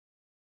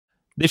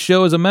This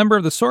show is a member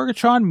of the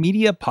Sorgatron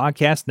Media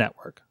Podcast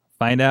Network.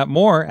 Find out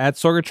more at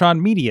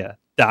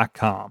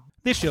sorgatronmedia.com.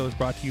 This show is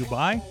brought to you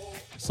by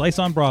Slice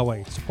on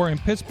Broadway, supporting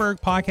Pittsburgh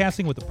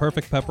podcasting with the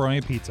perfect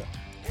pepperoni pizza.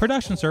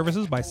 Production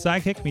services by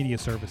Sidekick Media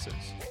Services.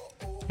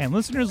 And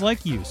listeners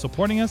like you,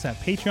 supporting us at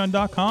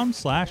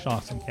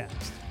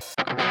patreon.com/awesomecast.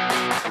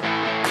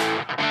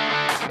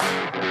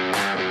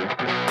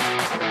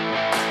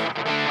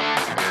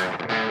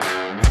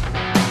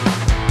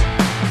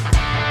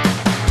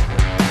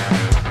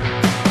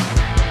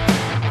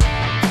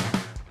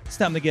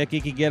 Time to get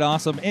geeky, get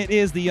awesome. It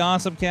is the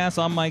Awesome Cast.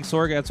 I'm Mike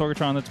Sorg at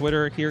Sorgatron on the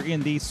Twitter here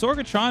in the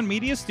Sorgatron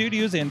Media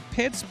Studios in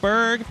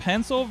Pittsburgh,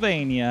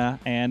 Pennsylvania.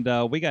 And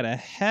we got a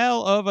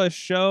hell of a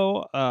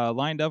show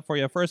lined up for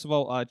you. First of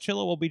all,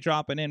 Chilla will be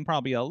dropping in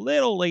probably a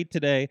little late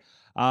today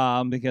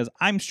because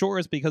I'm sure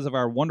it's because of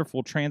our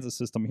wonderful transit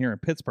system here in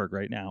Pittsburgh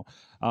right now.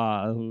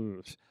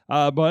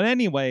 But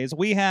anyways,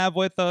 we have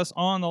with us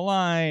on the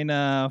line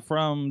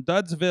from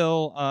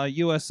Dudsville,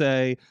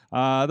 USA,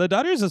 the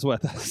Dudders is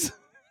with us.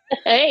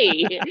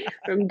 Hey,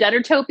 from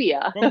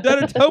Duttertopia. From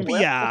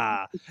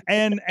Duttertopia.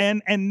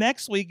 and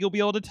next week you'll be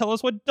able to tell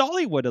us what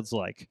Dollywood is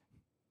like.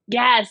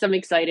 Yes, I'm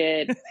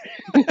excited.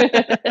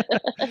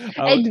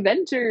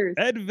 Adventures.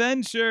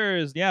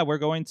 Yeah, we're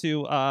going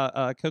to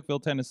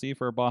Cookeville, Tennessee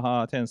for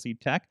Baja Tennessee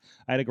Tech.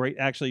 I had a great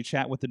actually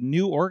chat with the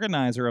new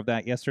organizer of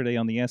that yesterday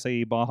on the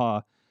SAE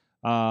Baja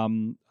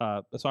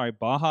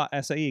Baja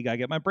SAE, gotta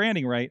get my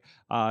branding right,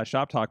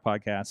 Shop Talk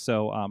podcast.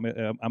 So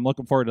I'm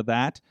looking forward to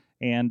that.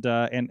 And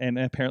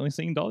apparently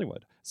seeing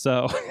Dollywood.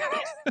 So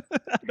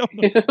I don't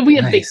know. We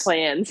have big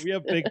plans. We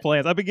have big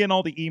plans. I've been getting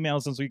all the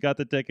emails since we got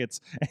the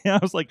tickets. And I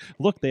was like,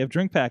 look, they have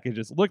drink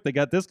packages. Look, they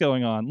got this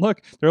going on.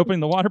 Look, they're opening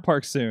the water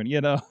park soon, you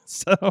know.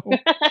 So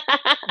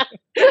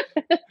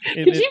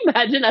Could you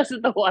imagine us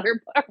at the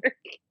water park?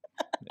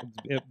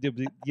 It'll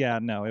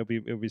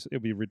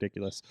be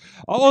ridiculous.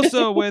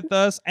 Also with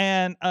us,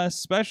 and a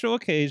special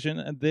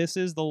occasion. This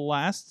is the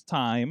last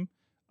time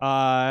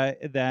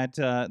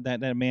that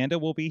Amanda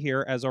will be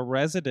here as a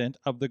resident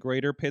of the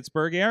greater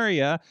Pittsburgh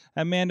area.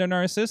 Amanda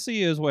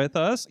Narcissi is with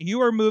us.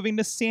 You are moving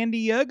to San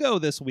Diego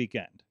this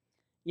weekend.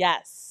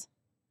 Yes.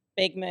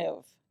 Big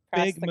move.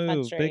 Big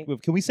move.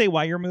 Can we say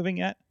why you're moving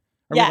yet?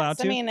 Are yes, we allowed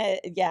to? I mean,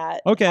 yeah.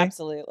 Okay.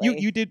 Absolutely.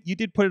 You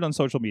did put it on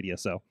social media,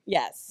 so.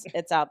 Yes,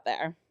 it's out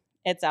there.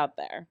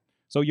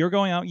 So you're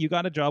going out. You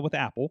got a job with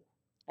Apple.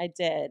 I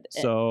did.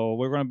 So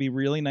we're going to be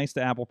really nice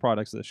to Apple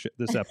products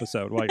this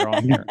episode while you're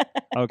on here.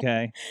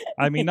 Okay.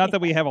 I mean, not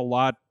that we have a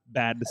lot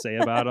bad to say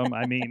about them.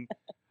 I mean,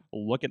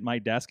 look at my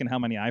desk and how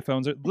many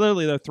iPhones are.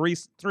 Literally, there are three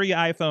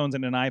iPhones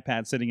and an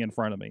iPad sitting in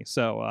front of me.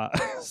 So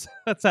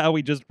that's how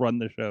we just run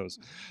the shows.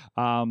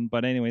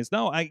 But anyways,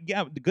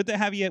 good to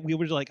have you. We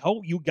were like,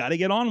 oh, you got to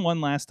get on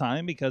one last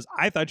time because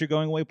I thought your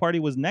going away party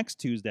was next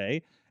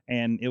Tuesday.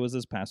 And it was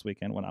this past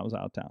weekend when I was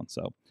out of town.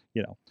 So,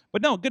 you know.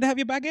 But no, good to have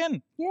you back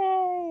in.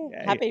 Yay.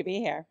 Happy to be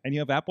here. And you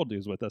have Apple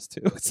News with us,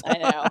 too. So. I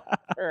know.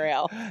 For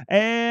real.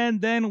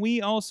 And then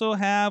we also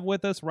have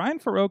with us Ryan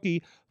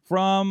Faroki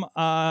from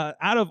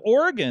out of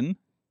Oregon.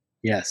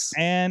 Yes.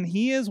 And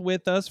he is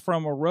with us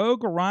from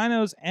Rogue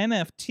Rhinos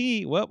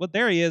NFT. Well,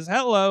 there he is.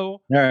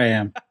 Hello. There I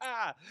am.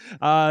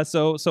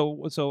 So we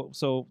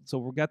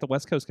got the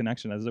West Coast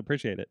connection. I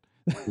appreciate it.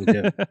 We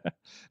do.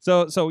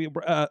 So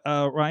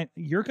Ryan,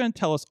 you're going to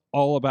tell us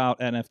all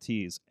about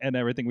NFTs and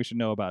everything we should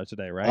know about it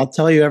today, right? I'll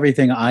tell you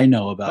everything I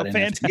know about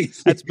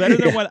NFTs. That's better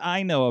than what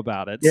I know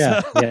about it.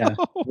 Yeah, so. Yeah.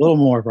 A little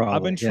more probably.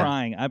 I've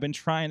been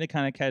trying to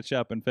kind of catch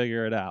up and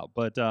figure it out.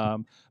 But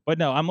no,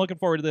 I'm looking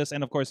forward to this.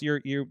 And of course, you're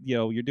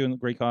doing a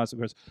great cause. Of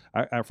course,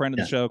 our friend of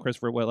the show,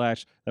 Christopher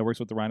Whitlash, that works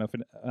with the Rhino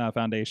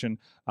Foundation,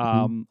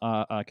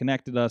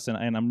 connected us,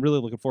 and I'm really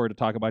looking forward to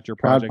talk about your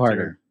project. Proud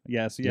partner.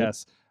 Yes. Yep.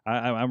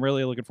 I'm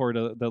really looking forward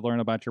to learn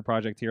about your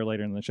project here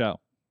later in the show.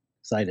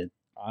 Excited.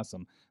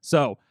 Awesome.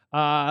 So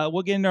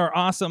we'll get into our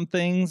awesome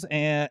things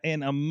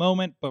in a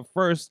moment. But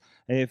first,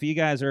 if you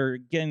guys are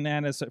getting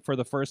at us for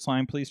the first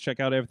time, please check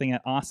out everything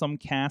at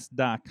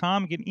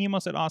awesomecast.com. You can email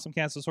us at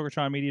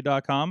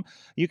awesomecast@sorgatronmedia.com.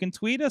 You can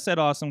tweet us at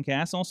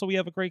awesomecast. Also, we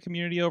have a great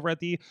community over at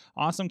the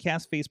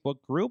Awesomecast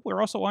Facebook group.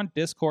 We're also on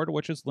Discord,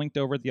 which is linked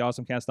over at the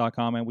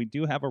awesomecast.com. And we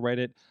do have a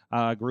Reddit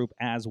group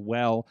as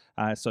well.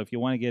 So if you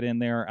want to get in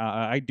there,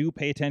 I do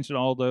pay attention to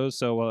all those.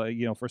 So,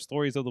 for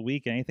stories of the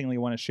week, anything that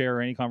you want to share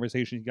or any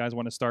conversations you guys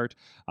want to start,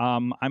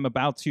 I'm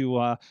about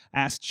to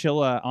ask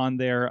Chilla on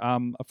there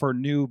for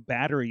new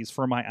batteries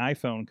for my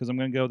iPhone because I'm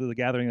going to go to the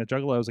Gathering of the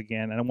Juggalos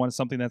again, and I want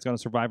something that's going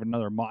to survive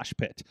another mosh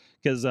pit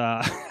because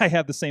I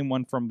have the same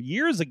one from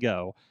years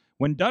ago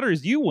when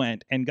Dudders, you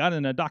went and got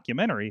in a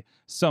documentary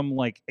some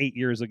like 8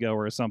 years ago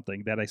or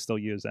something that I still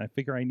use. And I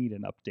figure I need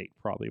an update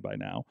probably by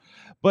now.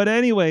 But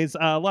anyways,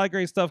 a lot of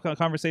great stuff,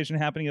 conversation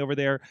happening over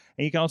there.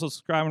 And you can also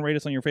subscribe and rate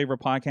us on your favorite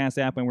podcast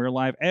app. And we're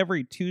live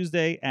every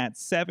Tuesday at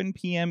 7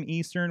 p.m.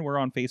 Eastern. We're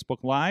on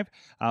Facebook Live.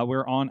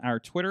 We're on our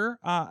Twitter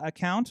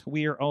account.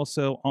 We are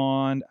also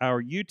on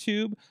our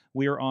YouTube.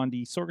 We are on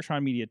the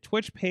Sorgatron Media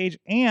Twitch page.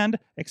 And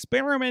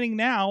experimenting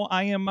now,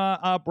 I am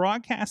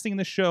broadcasting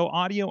the show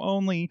audio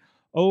only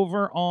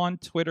over on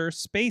Twitter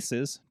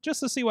Spaces just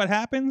to see what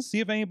happens, see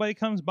if anybody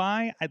comes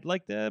by. I'd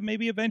like to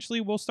maybe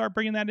eventually we'll start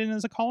bringing that in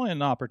as a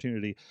call-in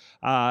opportunity.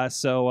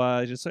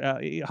 So just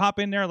hop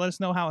in there, let us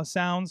know how it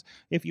sounds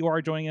if you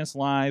are joining us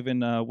live,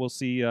 and we'll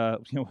see.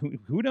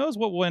 Who knows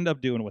what we'll end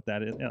up doing with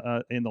that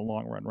in the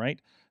long run, right?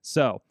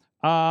 So.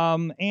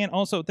 And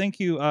also thank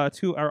you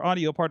to our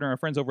audio partner, our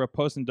friends over at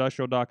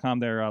postindustrial.com.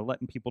 They're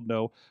letting people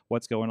know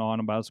what's going on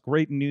about us.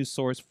 Great news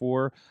source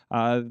for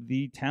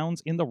the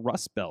towns in the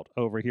Rust Belt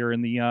over here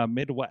in the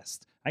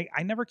Midwest.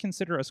 I never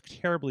consider us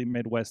terribly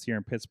Midwest here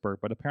in Pittsburgh,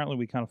 but apparently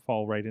we kind of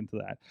fall right into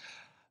that.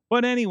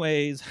 But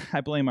anyways,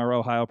 I blame our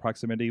Ohio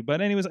proximity. But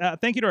anyways,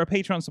 thank you to our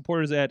Patreon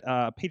supporters at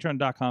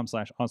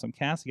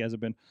patreon.com/awesomecast. You guys have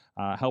been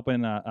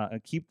helping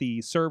keep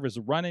the service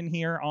running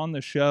here on the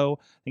show.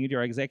 Thank you to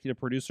our executive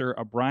producer,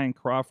 Brian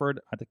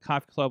Crawford. At the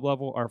Coffee Club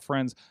level, our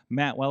friends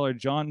Matt Weller,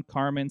 John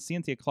Carmen,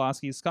 Cynthia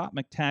Klosky, Scott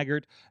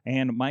McTaggart,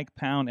 and Mike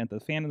Pound. At the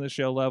fan of the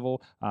show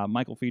level,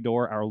 Michael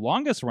Fedor, our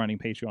longest running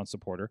Patreon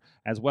supporter,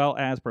 as well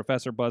as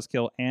Professor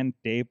Buzzkill and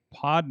Dave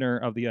Podner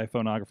of the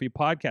iPhoneography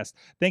podcast.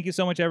 Thank you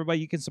so much,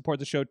 everybody. You can support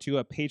the show too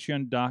at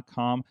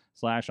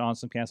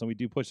patreon.com/awesomecast, and we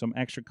do push some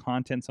extra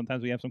content.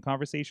 Sometimes we have some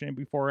conversation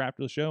before or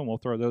after the show, and we'll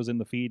throw those in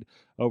the feed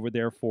over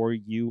there for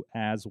you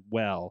as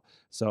well.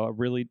 So I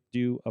really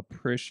do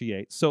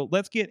appreciate. So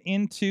let's get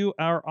into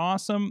our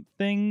awesome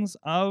things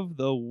of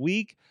the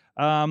week.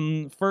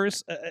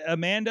 First,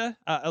 Amanda,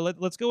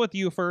 let's go with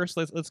you first.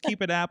 Let's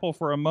keep it Apple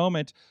for a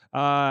moment.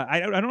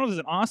 I don't know if it's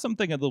an awesome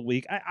thing of the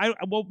week.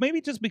 Well,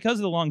 maybe just because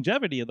of the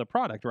longevity of the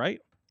product,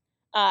 right?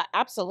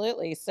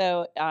 Absolutely.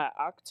 So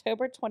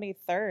October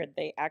 23rd,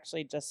 they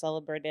actually just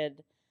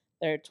celebrated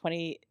their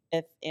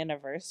 25th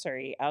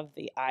anniversary of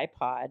the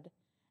iPod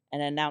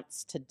and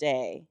announced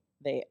today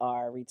they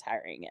are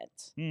retiring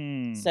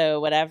it. So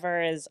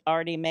whatever is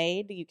already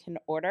made, you can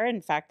order.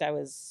 In fact, I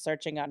was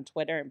searching on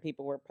Twitter and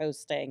people were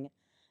posting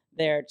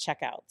their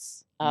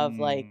checkouts of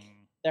like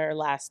their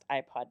last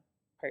iPod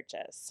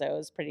purchase. So it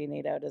was pretty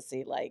neato to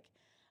see like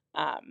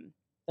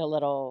the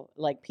little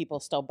like people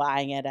still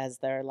buying it as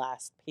their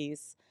last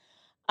piece.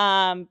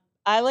 I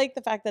like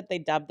the fact that they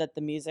dubbed that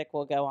the music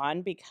will go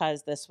on,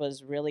 because this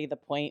was really the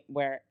point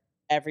where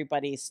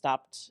everybody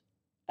stopped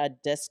a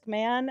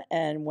Discman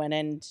and went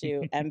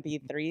into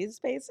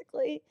MP3s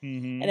basically.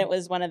 And it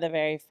was one of the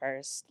very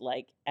first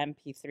like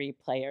MP3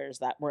 players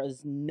that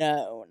was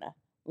known.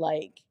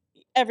 Like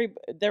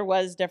there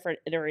was different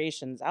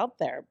iterations out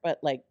there, but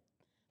like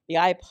the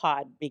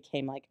iPod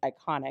became like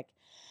iconic.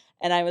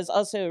 And I was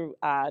also,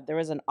 there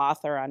was an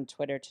author on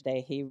Twitter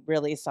today. He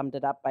really summed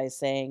it up by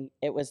saying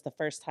it was the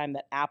first time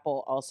that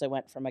Apple also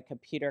went from a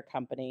computer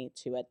company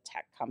to a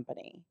tech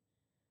company,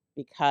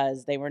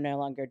 because they were no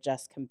longer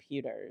just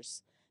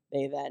computers.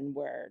 They then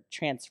were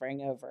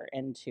transferring over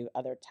into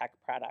other tech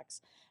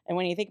products. And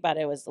when you think about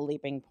it, it was the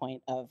leaping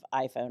point of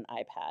iPhone,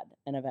 iPad,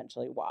 and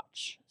eventually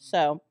watch.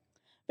 So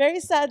very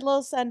sad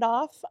little send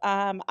off.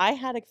 I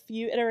had a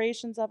few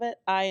iterations of it.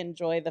 I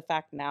enjoy the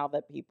fact now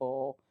that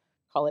people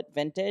call it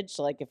vintage.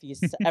 Like if you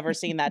ever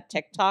seen that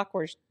TikTok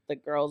where the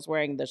girl's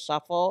wearing the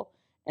shuffle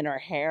in her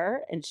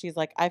hair and she's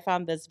like, I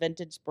found this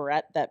vintage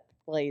barrette that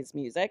plays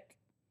music.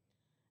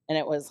 And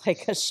it was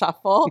like a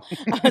shuffle.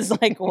 I was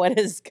like, what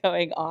is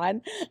going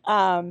on?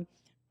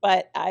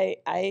 But I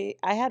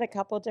had a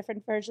couple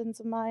different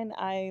versions of mine.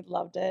 I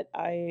loved it.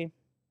 I'm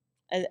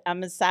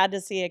sad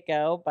to see it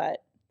go,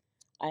 but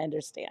I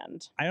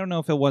understand. I don't know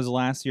if it was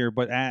last year,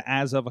 but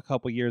as of a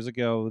couple years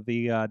ago,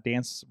 the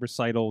dance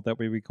recital that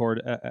we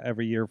record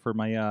every year for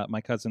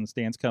my cousin's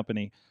dance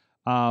company,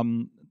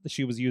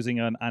 she was using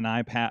an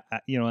iPad,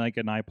 like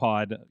an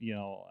iPod, I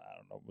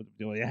don't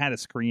know, it had a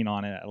screen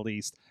on it at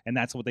least, and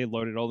that's what they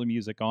loaded all the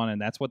music on,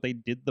 and that's what they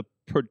did the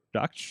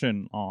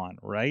production on,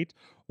 right?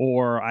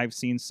 Or I've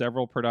seen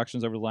several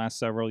productions over the last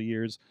several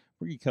years,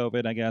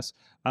 pre-COVID, I guess,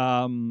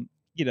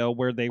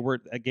 where they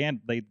were,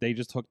 again, they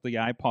just hooked the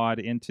iPod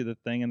into the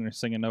thing and they're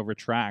singing over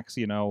tracks,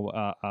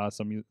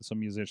 some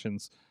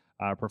musicians'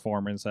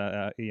 performance,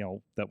 that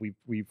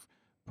we've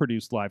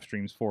produced live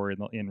streams for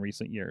in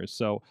recent years.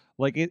 So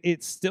like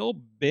it's still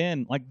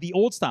been like the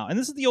old style, and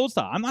this is the old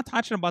style. I'm not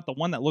talking about the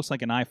one that looks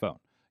like an iPhone,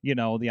 the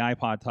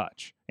iPod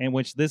Touch, and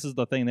which this is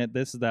the thing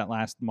this is that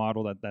last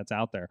model that's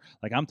out there.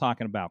 Like I'm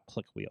talking about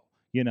click wheel.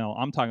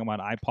 I'm talking about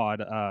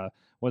iPod,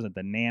 was it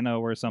the Nano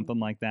or something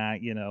like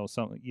that?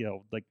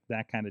 Like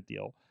that kind of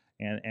deal.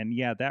 And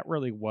yeah, that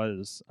really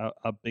was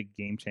a big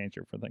game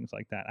changer for things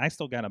like that. I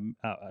still got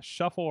a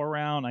shuffle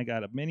around. I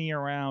got a mini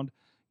around.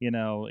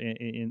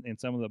 In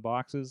some of the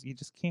boxes, you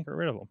just can't get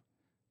rid of them.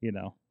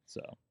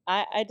 So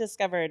I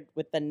discovered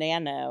with the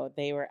Nano,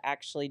 they were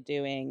actually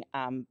doing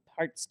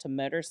parts to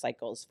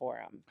motorcycles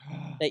for them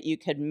that you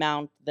could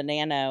mount the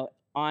Nano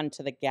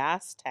onto the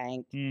gas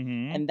tank,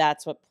 and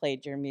that's what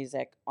played your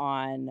music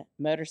on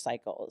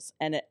motorcycles,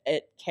 and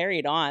it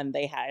carried on.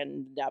 They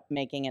ended up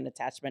making an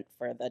attachment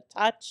for the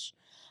Touch,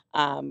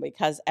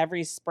 because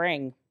every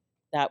spring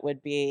that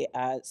would be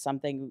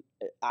something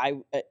I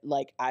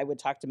would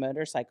talk to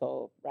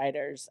motorcycle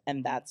riders,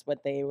 and that's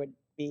what they would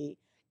be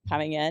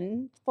coming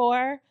in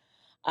for.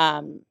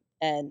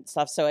 and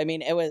stuff. So I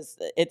mean,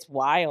 it's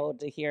wild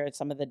to hear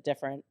some of the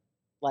different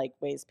like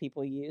ways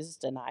people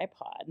used an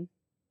iPod.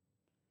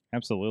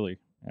 Absolutely.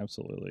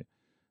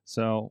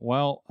 So,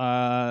 well,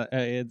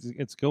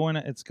 it's going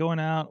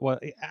out.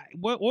 What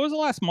was the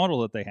last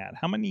model that they had?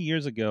 How many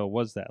years ago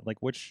was that?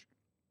 Like, which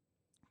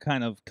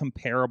kind of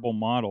comparable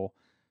model?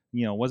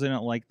 Wasn't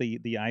it like the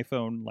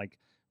iPhone like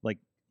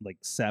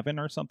 7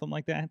 or something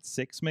like that?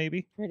 6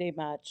 maybe? Pretty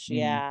much, Mhm.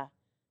 yeah.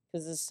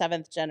 Because the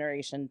 7th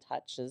generation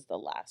Touch is the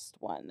last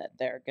one that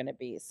they're going to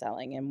be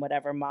selling, and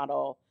whatever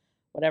model,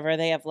 whatever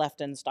they have left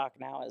in stock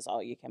now is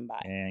all you can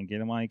buy. And get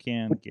them while you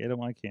can.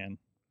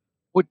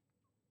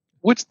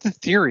 What's the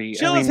theory?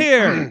 Sheila's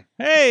here.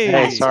 Hey.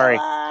 Hey, sorry.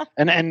 Sheila!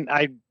 And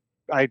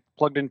I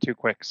plugged in too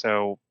quick,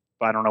 so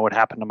I don't know what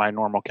happened to my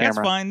normal camera.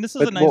 That's fine. This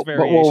is a nice variation.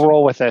 But we'll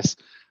roll with this.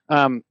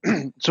 So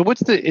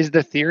is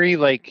the theory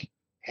like,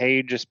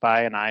 hey, just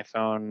buy an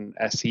iPhone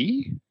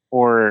SE,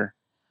 or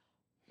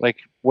like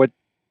what?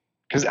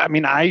 Because I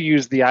mean, I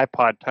used the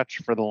iPod Touch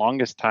for the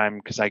longest time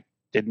because I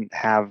didn't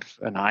have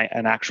an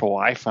actual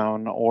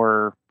iPhone,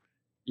 or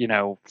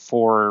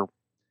for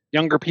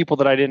younger people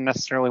that I didn't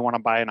necessarily want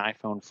to buy an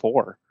iPhone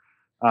for.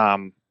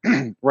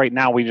 Right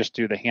now, we just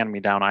do the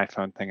hand-me-down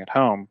iPhone thing at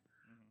home.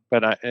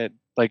 But did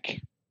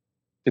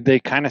they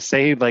kind of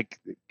say, like,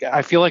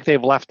 I feel like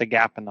they've left a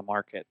gap in the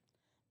market.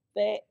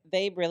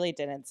 They really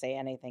didn't say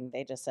anything.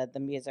 They just said the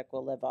music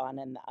will live on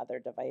in the other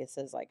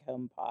devices like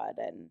HomePod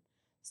and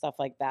stuff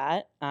like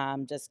that.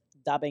 Just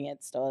dubbing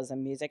it still as a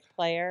music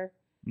player.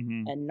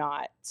 Mhm. And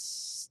not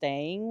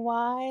staying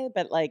why,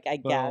 but like I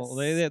Well,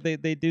 guess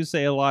they do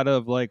say a lot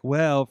of like,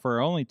 well,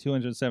 for only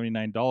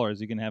 $279,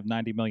 you can have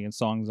 90 million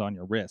songs on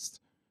your wrist.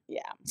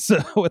 yeah. So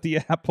with the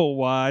Apple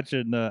Watch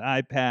and the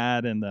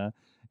iPad and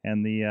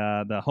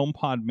the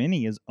HomePod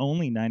Mini is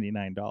only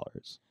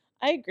 $99.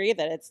 I agree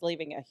that it's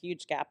leaving a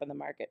huge gap in the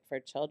market for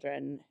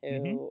children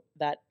who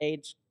that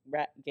age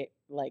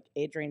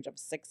range of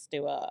 6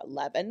 to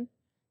 11,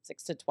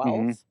 6 to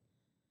 12.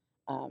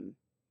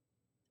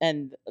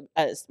 And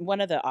one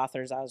of the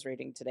authors I was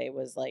reading today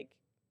was like,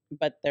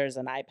 but there's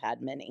an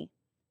iPad Mini,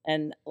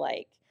 and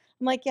like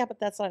I'm like, yeah, but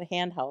that's not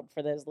handheld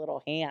for those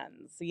little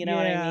hands. You know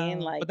what I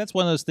mean? Like, but that's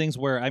one of those things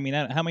where, I mean,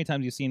 how many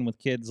times have you seen with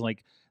kids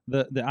like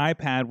the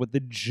iPad with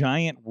the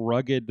giant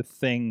rugged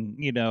thing,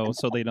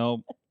 so they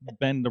don't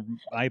bend the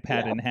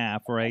iPad in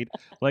half, right?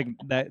 Like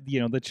that,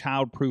 the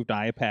child-proofed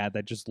iPad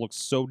that just looks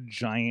so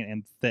giant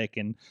and thick,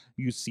 and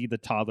you see the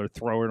toddler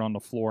throw it on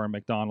the floor at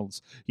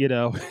McDonald's,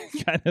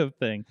 kind of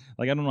thing.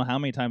 Like, I don't know how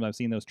many times I've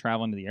seen those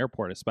traveling to the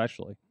airport,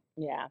 especially.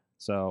 Yeah.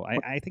 So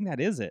I think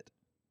that is it.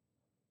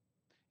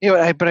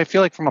 Yeah, but I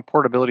feel like from a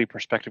portability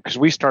perspective, because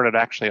we started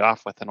actually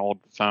off with an old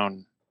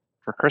phone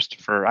for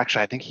Christopher.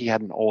 Actually, I think he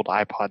had an old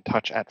iPod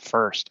Touch at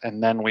first,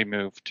 and then we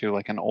moved to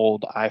like an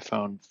old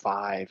iPhone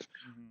 5.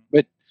 Mm-hmm.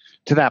 But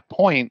to that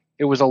point,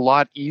 it was a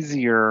lot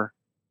easier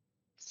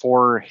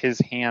for his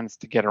hands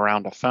to get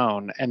around a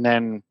phone. And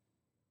then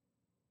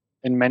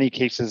in many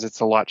cases,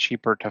 it's a lot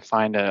cheaper to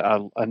find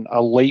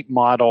a late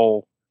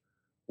model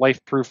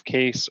life-proof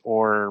case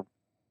or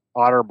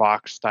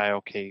OtterBox style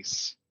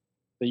case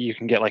that you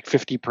can get like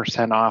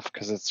 50% off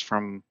because it's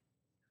from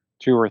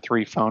 2 or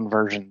 3 phone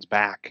versions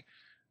back.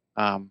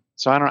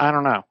 So I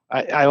don't know.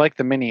 I like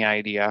the Mini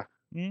idea,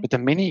 but the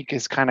Mini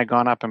has kind of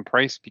gone up in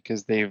price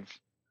because they've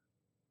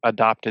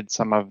adopted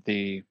some of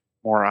the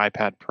more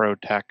iPad Pro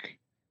tech,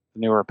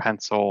 the newer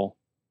Pencil.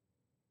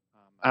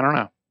 I don't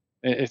know.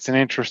 It's an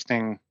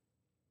interesting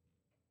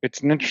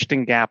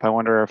gap. I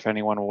wonder if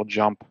anyone will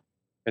jump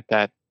at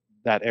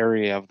that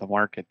area of the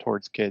market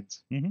towards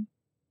kids. Mm-hmm.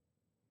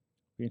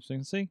 Be interesting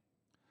to see.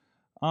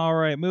 All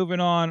right, moving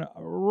on.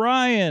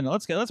 Ryan,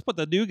 let's put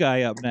the new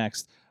guy up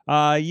next.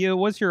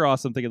 What's your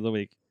awesome thing of the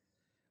week?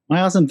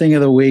 My awesome thing of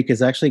the week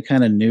is actually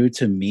kind of new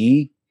to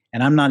me,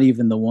 and I'm not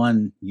even the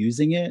one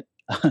using it.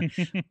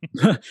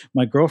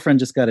 My girlfriend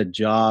just got a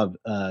job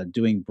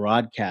doing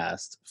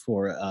broadcast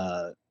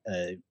for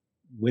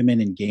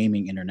Women in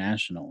Gaming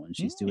International, and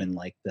she's doing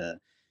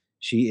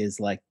she is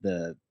like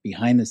the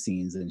behind the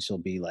scenes, and she'll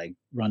be like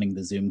running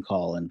the Zoom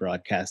call and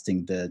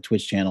broadcasting the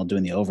Twitch channel,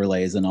 doing the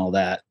overlays and all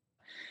that.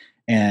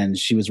 And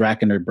she was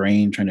racking her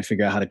brain trying to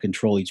figure out how to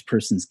control each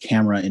person's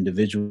camera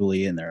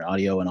individually and their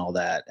audio and all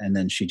that. And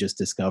then she just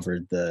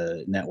discovered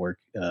the network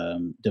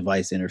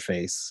device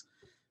interface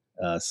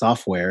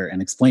software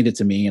and explained it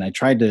to me, and I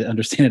tried to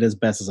understand it as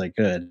best as I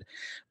could.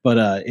 But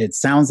it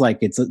sounds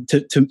like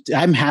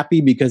I'm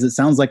happy because it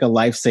sounds like a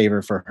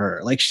lifesaver for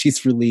her. Like,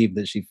 she's relieved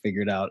that she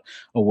figured out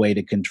a way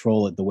to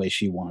control it the way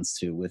she wants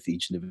to with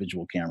each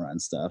individual camera and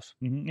stuff.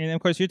 Mm-hmm. And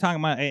of course, you're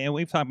talking about, and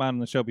we've talked about on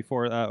the show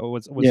before,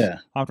 was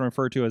often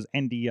referred to as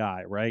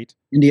NDI, right?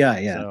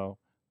 NDI,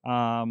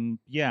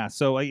 yeah.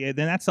 So so then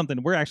that's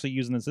something we're actually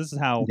using. This is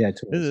how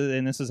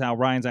this is how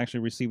Ryan's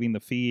actually receiving the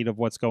feed of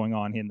what's going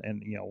on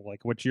and like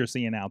what you're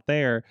seeing out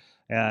there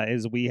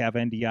is we have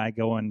NDI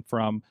going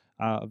from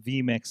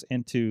vMix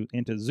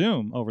into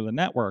Zoom over the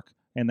network,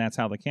 and that's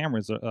how the the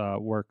cameras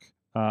work,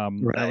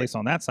 at least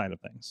on that side of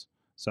things.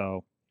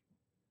 So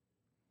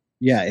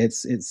Yeah, it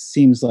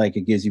seems like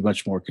it gives you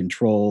much more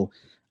control.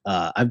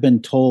 I've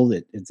been told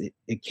it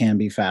can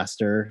be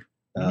faster,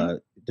 Mhm.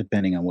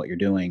 depending on what you're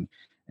doing,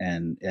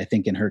 and I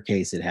think in her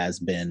case it has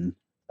been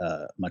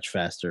much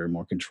faster,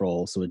 more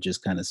control. So it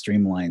just kind of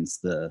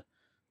streamlines the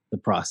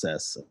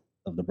process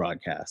of the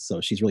broadcast. So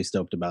she's really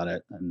stoked about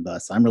it, and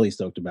thus I'm really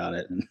stoked about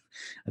it. And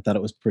I thought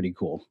it was pretty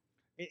cool.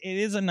 It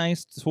is a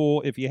nice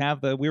tool if you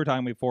have the. We were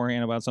talking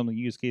beforehand about some of the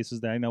use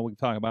cases that I know we've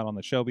talked about on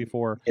the show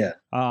before. Yeah,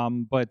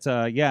 But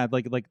yeah,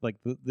 like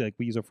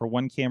we use it for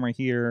one camera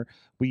here.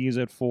 We use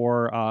it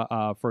for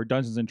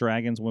Dungeons and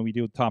Dragons when we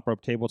do top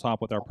rope tabletop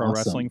with our pro awesome.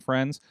 wrestling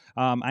friends.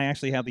 I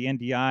actually have the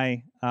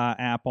NDI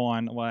app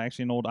on. Well,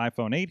 actually, an old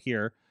iPhone 8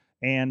 here.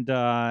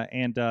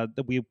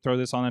 We throw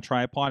this on a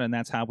tripod, and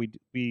that's how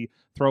we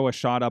throw a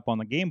shot up on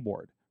the game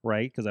board,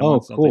 right? Because I Oh,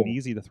 want something cool.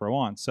 easy to throw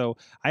on. So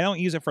I don't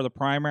use it for the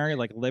primary,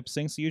 like lip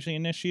sync's usually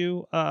an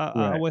issue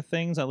Right. with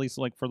things, at least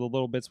like for the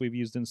little bits we've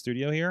used in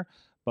studio here.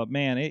 But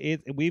man,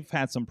 we've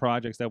had some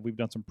projects that we've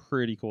done some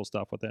pretty cool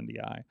stuff with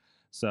NDI.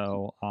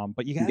 So,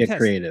 but you gotta Get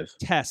creative.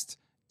 test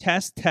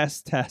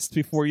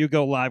before you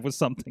go live with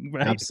something,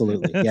 right?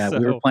 Absolutely. Yeah,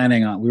 we were So,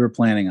 planning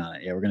on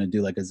it. Yeah, we're gonna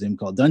do like a Zoom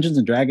call. Dungeons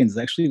and Dragons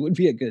actually would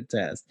be a good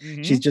test.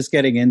 She's mhm. just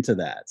getting into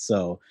that.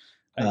 So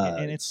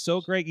And it's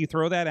so great. You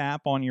throw that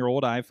app on your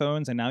old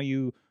iPhones, and now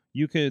you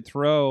could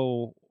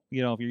throw.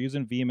 You know, if you're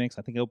using vMix,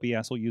 I think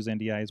OBS will use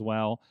NDI as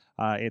well.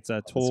 It's a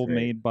that's tool great.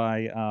 made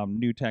by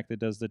NewTek that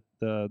does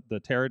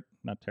the Terra,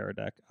 not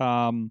Teradek.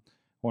 Hold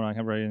on, I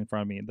have it right in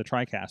front of me. The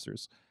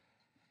TriCasters,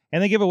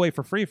 and they give away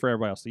for free for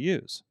everybody else to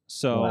use.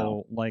 So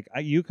Wow. like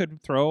you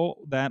could throw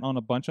that on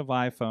a bunch of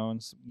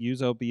iPhones,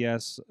 use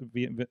OBS,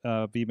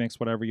 vMix,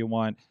 whatever you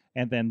want,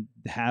 and then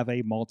have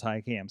a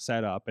multicam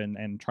setup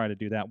and try to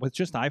do that with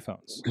just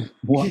iPhones.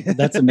 Well,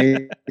 that's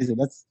amazing.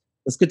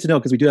 That's good to know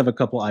because we do have a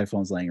couple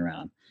iPhones laying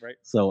around. Right.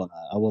 So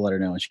I will let her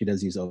know, and she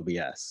does use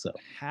OBS. So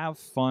Have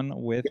fun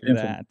with good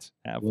info. that.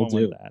 Have Will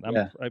fun with do.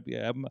 that.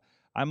 Yeah,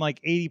 I'm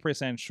like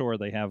 80% sure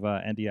they have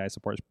NDI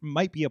support.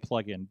 Might be a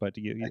plugin, but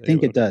I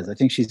think it does. I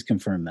think she's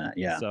confirmed that.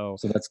 Yeah. So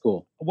So that's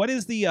cool. what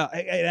is the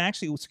and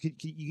actually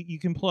you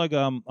can plug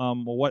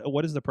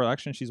what is the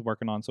production she's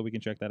working on so we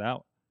can check that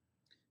out.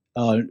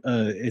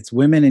 It's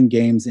Women in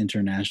Games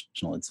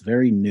International. It's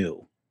very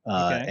new,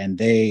 Okay. and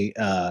they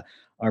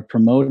are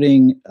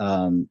promoting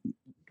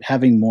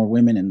having more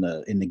women in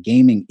the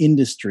gaming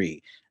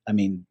industry. I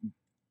mean,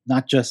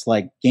 not just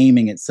like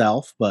gaming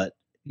itself, but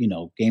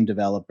game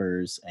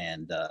developers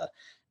and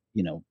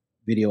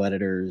video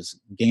editors,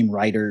 game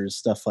writers,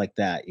 stuff like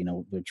that.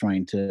 They're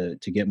trying to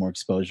get more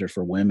exposure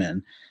for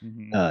women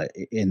Hmm.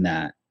 in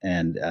that,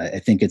 and I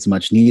think it's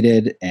much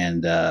needed.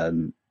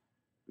 And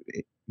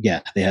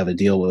yeah, they have a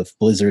deal with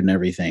Blizzard and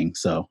everything.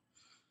 So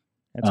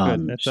That's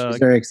good. she's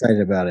very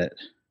excited about it.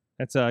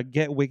 That's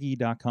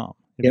getwiki.com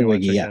if you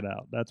want GetWiki, to check yeah, that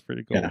out. That's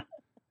pretty cool. yeah,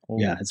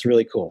 yeah. Well, It's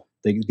really cool.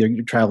 They're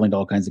traveling to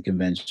all kinds of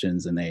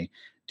conventions, and they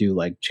do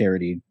like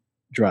charity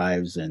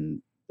drives,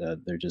 and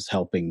they're just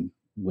helping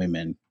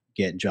women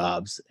get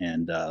jobs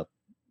and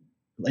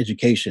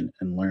education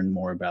and learn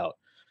more about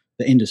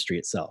the industry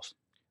itself.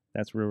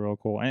 that's real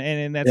cool.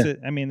 And that's Yeah. it.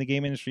 I mean, the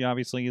game industry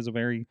obviously is a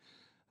very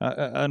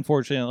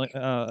unfortunately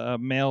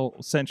male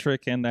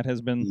centric, and that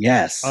has been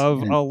Yes,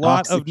 of and a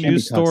lot toxic of can be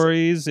news toxic.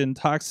 stories and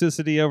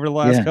toxicity over the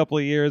last Yeah, couple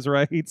of years,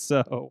 right?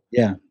 So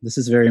yeah. This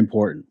is very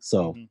important.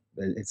 So mhm,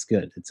 it's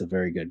good. It's a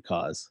very good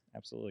cause.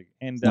 absolutely.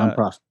 And It's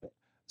nonprofit.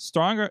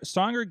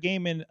 stronger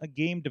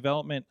game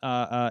development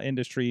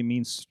industry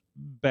means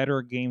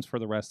better games for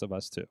the rest of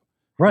us too. You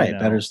Right.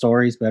 Better know.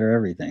 stories, better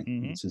everything.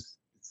 Hmm. It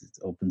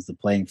opens the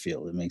playing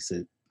field. It makes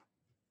it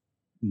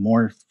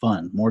more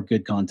fun, more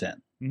good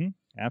content. Hmm.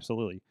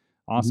 Absolutely. Mhm.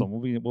 Awesome.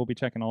 We'll be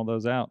checking all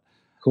those out.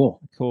 Cool.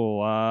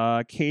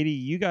 Cool. Katie,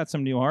 you got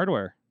some new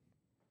hardware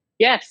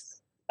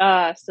Yes.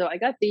 So I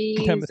got these.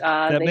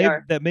 that They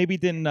are that maybe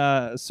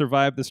didn't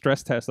survive the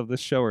stress test of this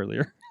show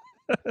earlier.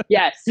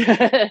 yes.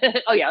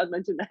 Oh yeah, I was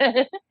mentioning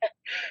that.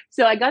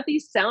 So I got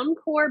these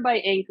Soundcore by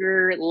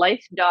Anchor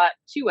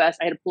Life.2S.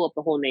 I had to pull up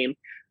the whole name.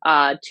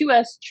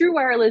 2S True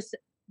Wireless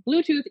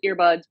Bluetooth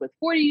earbuds with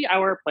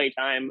 40-hour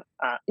playtime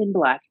in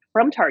black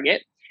from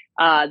Target.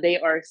 They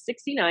are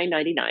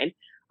 $69.99.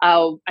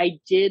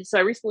 I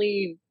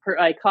recently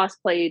I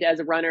cosplayed as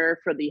a runner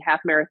for the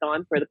half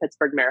marathon for the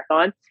Pittsburgh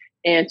Marathon,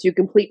 and to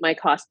complete my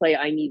cosplay,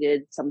 I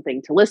needed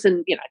something to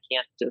listen. I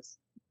can't just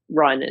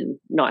run and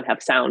not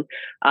have sound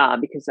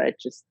because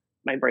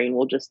my brain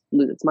will just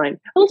lose its mind.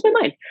 I'll lose my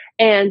mind,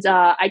 and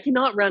I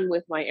cannot run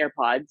with my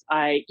AirPods.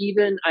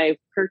 I've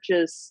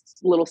purchased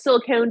little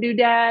silicone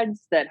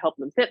doodads that help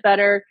them fit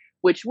better,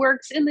 which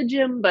works in the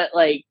gym, but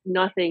like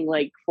nothing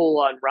like full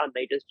on run.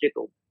 They just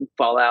jiggle and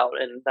fall out,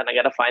 and then I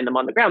got to find them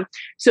on the ground.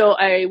 So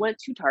I went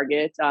to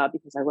Target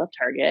because I love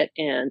Target,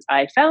 and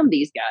I found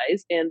these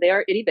guys, and they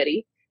are itty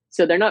bitty.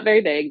 So they're not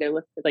very big. They're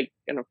like, I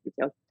don't know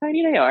how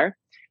tiny they are.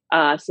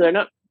 So they're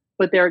not,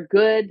 but they're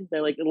good.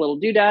 They're like little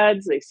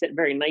doodads. They sit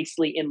very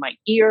nicely in my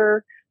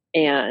ear,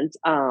 and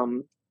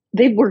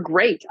They were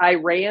great. I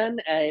ran.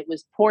 It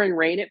was pouring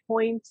rain at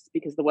points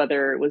because the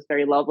weather was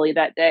very lovely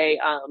that day.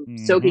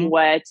 Soaking Mm-hmm.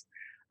 wet.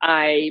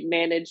 I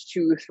managed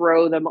to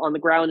throw them on the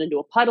ground into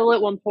a puddle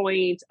at one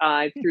point.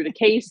 I threw the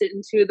case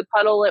into the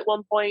puddle at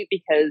one point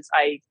because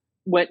I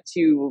went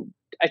to.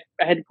 I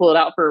had to pull it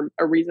out for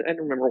a reason. I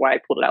don't remember why I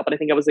pulled it out, but I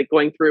think I was like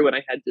going through and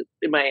I had to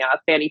in my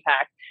fanny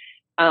pack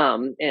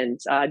and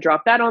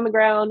dropped that on the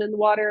ground in the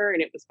water,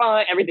 and it was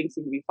fine. Everything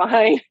seemed to be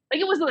fine. Like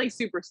it wasn't like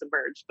super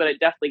submerged, but it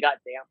definitely got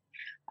damp,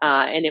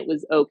 and it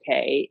was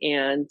okay.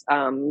 And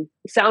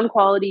sound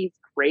quality is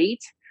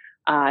great.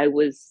 I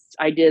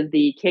did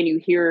the "Can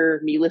you hear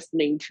me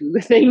listening to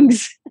the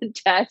things"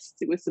 test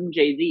with some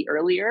Jay-Z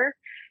earlier,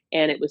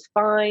 and it was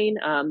fine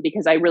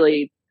because I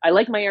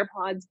like my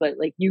AirPods, but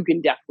like you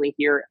can definitely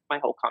hear my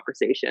whole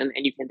conversation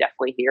and you can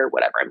definitely hear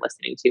whatever I'm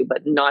listening to,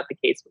 but not the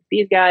case with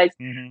these guys.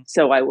 Mm-hmm.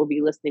 So I will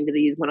be listening to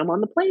these when I'm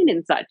on the plane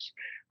and such,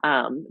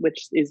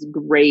 which is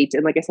great.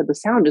 And like I said, the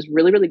sound is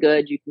really, really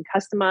good. You can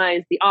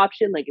customize the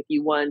option. Like if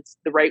you want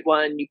the right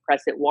one, you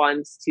press it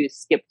once to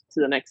skip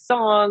to the next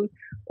song,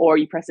 or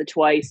you press it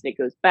twice and it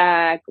goes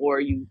back,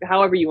 or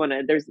however you want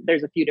to.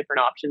 There's a few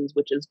different options,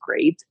 which is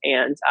great.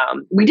 And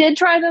we did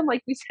try them,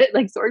 like we said,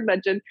 like Sorg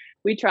mentioned,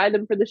 we tried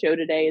them for the show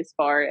today as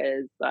far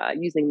as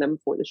using them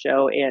for the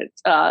show, and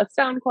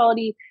sound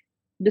quality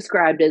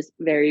described as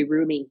very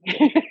roomy.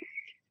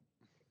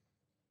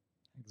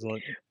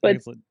 Excellent. But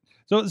Excellent.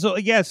 So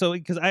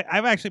because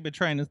I've actually been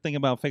trying to think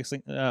about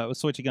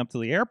switching up to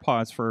the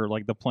AirPods for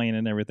like the plane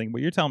and everything,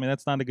 but you're telling me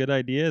that's not a good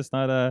idea. It's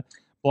not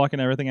blocking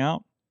everything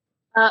out.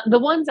 the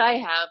ones I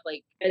have,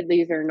 like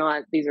these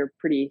are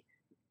pretty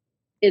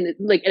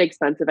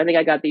inexpensive. I think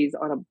I got these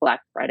on a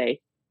Black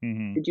Friday.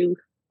 Mm-hmm. Did you?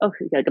 Oh,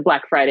 yeah, the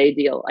Black Friday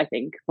deal, I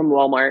think, from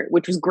Walmart,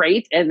 which was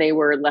great, and they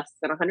were less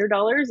than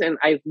 $100. And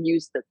I've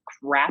used the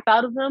crap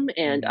out of them,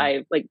 and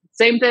I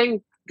same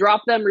thing,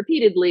 drop them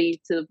repeatedly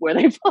to where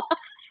they fly.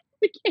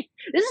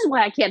 This is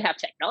why I can't have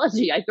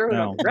technology. I throw it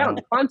on the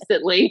ground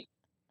constantly.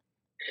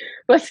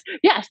 But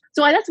yes,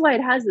 so that's why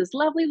it has this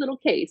lovely little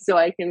case, so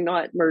I can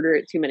not murder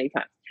it too many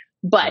times.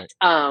 But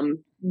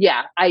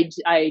yeah, I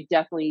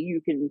definitely,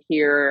 you can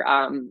hear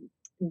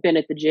been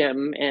at the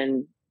gym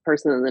and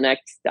person in the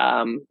next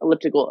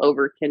elliptical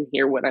over can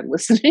hear what I'm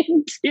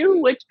listening to,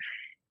 which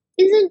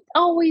isn't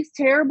always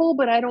terrible,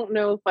 but I don't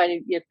know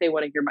if they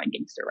want to hear my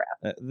gangster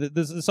rap.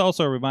 This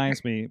also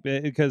reminds me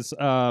because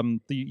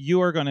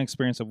you are going to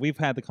experience it. We've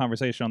had the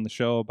conversation on the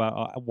show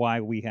about why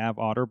we have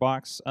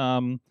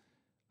OtterBox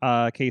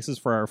cases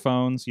for our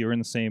phones. You're in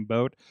the same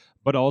boat,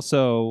 but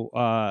also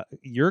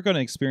you're going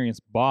to experience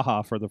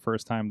Baja for the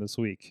first time this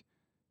week,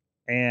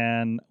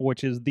 and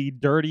which is the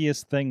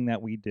dirtiest thing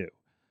that we do.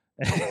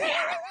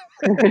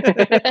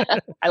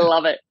 I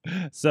love it.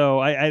 So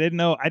I didn't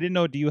know.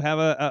 Do you have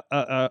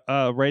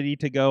a ready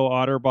to go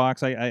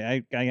OtterBox?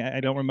 I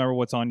don't remember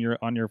what's on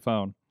your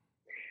phone.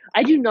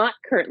 I do not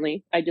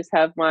currently. I just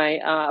have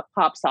my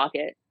pop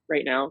socket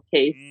right now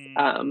case.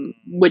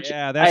 Which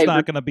that's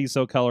not going to be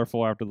so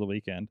colorful after the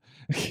weekend.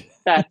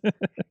 I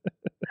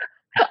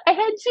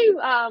had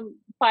to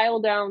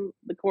file down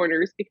the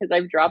corners because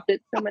I've dropped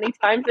it so many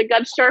times it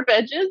got sharp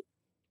edges.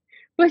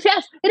 But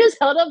yes, it has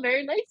held up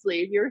very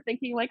nicely. If you're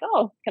thinking like,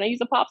 oh, can I use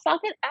a pop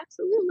socket?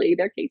 Absolutely.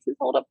 Their cases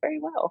hold up very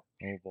well.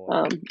 Oh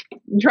boy.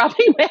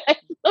 Dropping my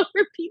iPhone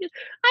repeated.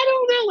 I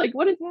don't know, like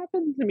what has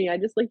happened to me? I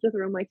just like to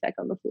throw my tech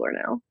on the floor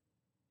now.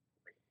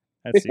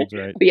 That seems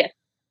right. But yeah.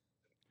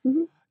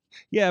 Mm-hmm.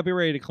 Yeah, I'll be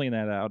ready to clean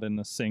that out in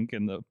the sink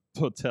in the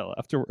hotel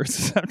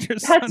afterwards.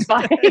 That's Sunday.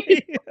 fine.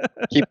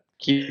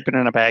 keep it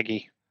in a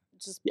baggie.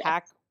 Just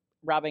pack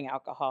rubbing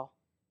alcohol.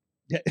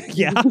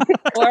 Yeah.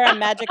 Or a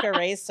magic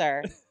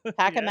eraser.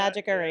 Pack a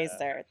magic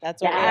eraser.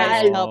 That's what we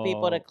always tell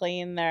people to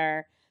clean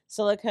their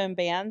silicone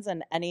bands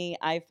and any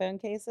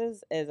iPhone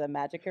cases is a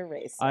magic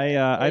eraser.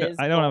 I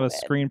don't have a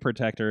screen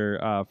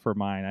protector for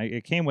mine.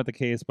 It came with the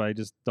case, but I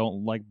just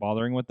don't like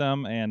bothering with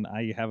them, and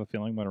I have a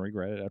feeling I'm going to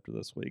regret it after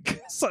this week.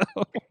 So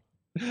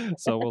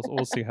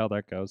we'll see how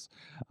that goes.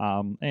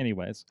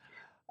 Anyways.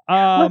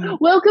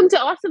 Welcome to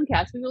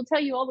AwesomeCast. We will tell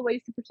you all the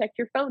ways to protect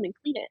your phone and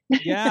clean it.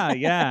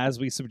 yeah. As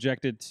we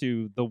subjected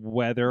to the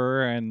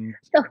weather and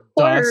the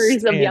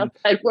horrors of the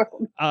outside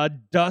world,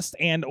 dust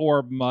and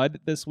or mud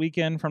this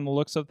weekend, from the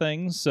looks of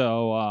things.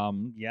 So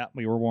yeah,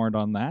 we were warned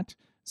on that.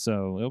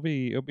 So it'll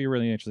be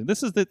really interesting.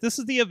 This is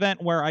the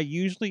event where I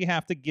usually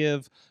have to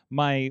give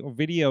my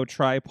video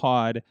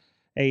tripod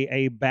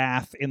a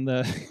bath in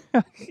the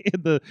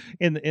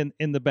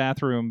in the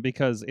bathroom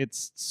because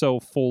it's so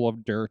full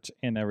of dirt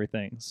and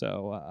everything.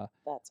 So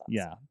that's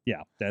awesome.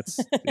 yeah,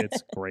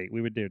 it's great.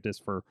 We would do this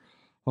for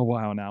a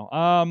while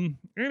now.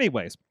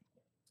 Anyways.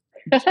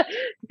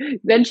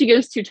 Then she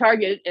goes to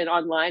Target and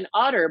online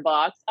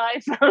OtterBox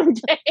iPhone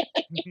Day.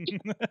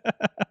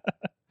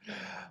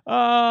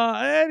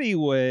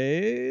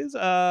 Anyways,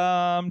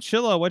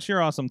 Chilla, what's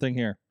your awesome thing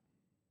here?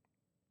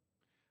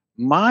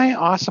 My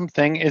awesome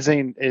thing is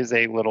a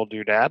little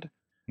doodad.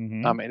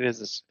 Mm-hmm. It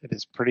is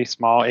pretty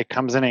small. It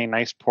comes in a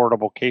nice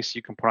portable case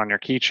you can put on your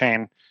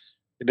keychain.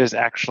 It is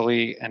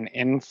actually an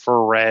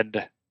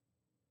infrared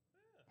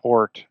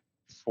port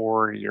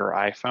for your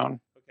iPhone.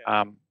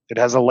 Okay. It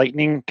has a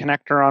lightning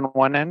connector on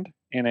one end,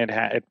 and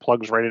it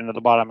plugs right into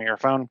the bottom of your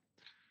phone.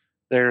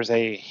 There's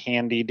a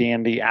handy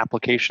dandy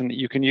application that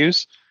you can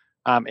use.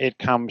 It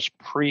comes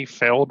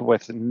pre-filled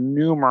with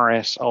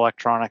numerous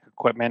electronic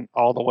equipment,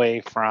 all the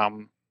way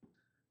from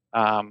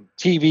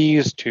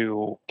TVs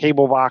to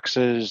cable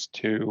boxes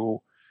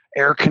to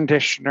air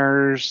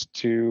conditioners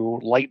to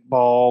light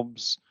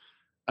bulbs,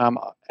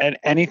 and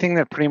anything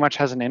that pretty much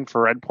has an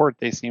infrared port,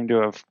 they seem to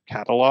have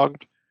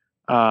cataloged.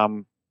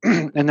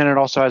 And then it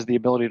also has the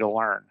ability to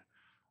learn.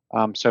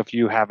 So if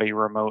you have a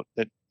remote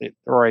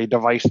or a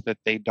device that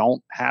they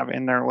don't have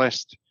in their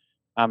list,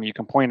 you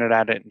can point it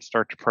at it and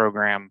start to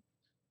program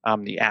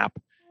the app.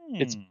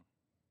 It's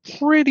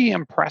pretty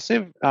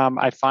impressive.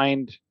 I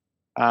find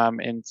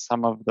in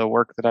some of the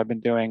work that I've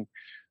been doing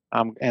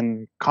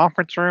in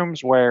conference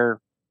rooms where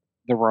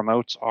the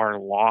remotes are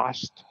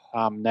lost,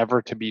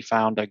 never to be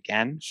found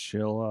again.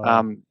 Chill.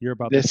 You're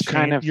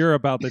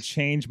about to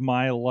change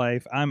my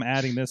life. I'm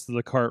adding this to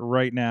the cart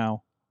right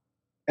now.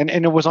 And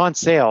it was on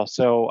sale,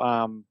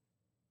 so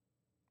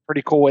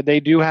pretty cool. They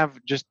do have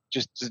just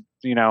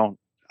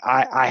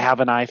I have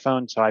an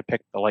iPhone, so I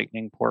picked the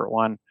Lightning port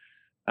one.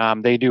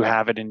 They do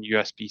have it in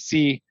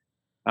USB-C,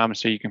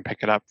 so you can pick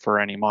it up for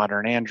any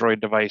modern Android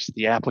device.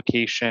 The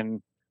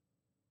application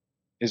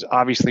is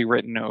obviously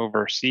written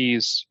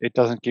overseas. It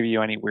doesn't give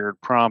you any weird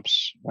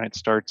prompts when it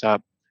starts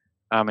up.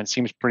 It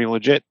seems pretty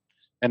legit,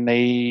 and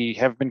they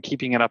have been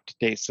keeping it up to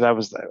date. So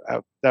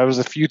that was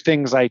a few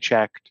things I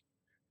checked.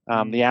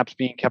 The app's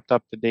being kept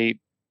up to date.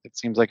 It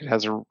seems like it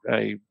has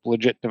a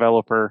legit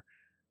developer.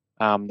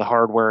 The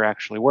hardware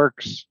actually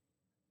works.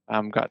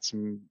 Got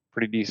some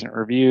pretty decent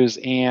reviews,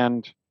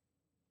 and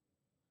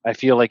I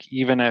feel like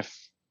even if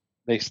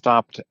they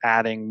stopped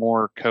adding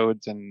more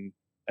codes and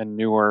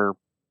newer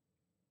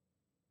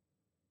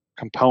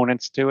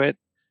components to it,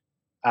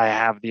 I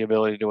have the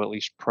ability to at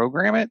least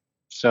program it,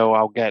 so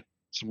I'll get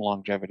some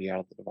longevity out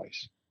of the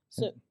device.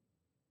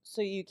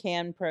 So you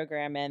can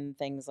program in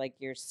things like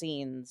your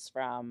scenes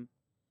from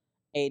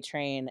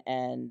A-Train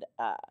and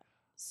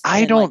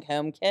I don't like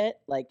HomeKit,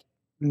 like.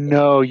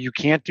 No, you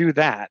can't do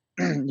that.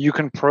 You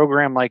can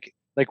program like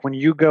when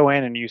you go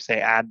in and you say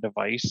add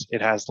device,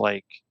 it has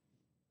like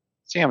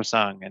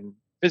Samsung and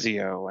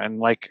Vizio and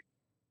like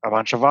a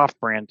bunch of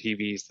off-brand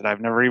TVs that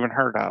I've never even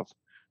heard of.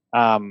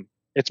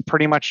 It's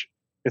pretty much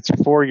it's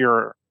for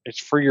your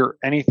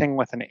anything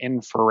with an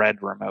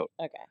infrared remote.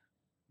 Okay.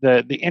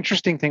 The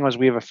interesting thing was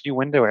we have a few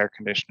window air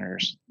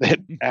conditioners that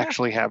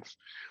actually have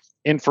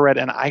infrared,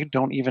 and I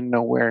don't even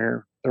know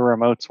where the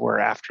remotes were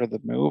after the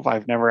move.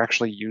 I've never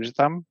actually used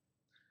them.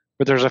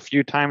 But there's a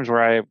few times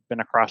where I've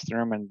been across the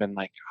room and been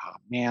like, oh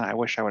man, I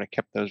wish I would have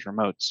kept those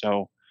remotes.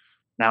 So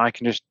now I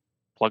can just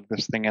plug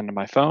this thing into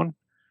my phone.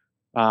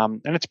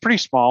 And it's pretty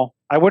small.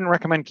 I wouldn't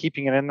recommend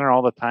keeping it in there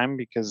all the time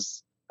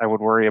because I would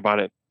worry about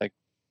it. Like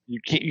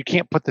you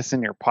can't put this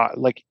in your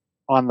like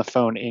on the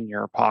phone in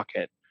your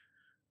pocket.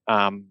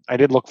 I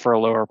did look for a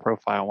lower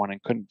profile one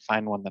and couldn't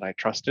find one that I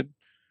trusted.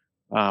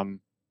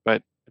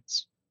 But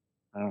it's,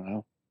 I don't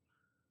know,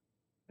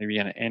 maybe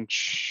an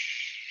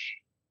inch,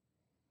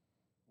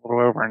 a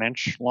little over an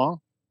inch long,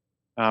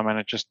 and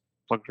it just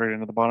plugs right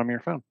into the bottom of your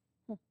phone.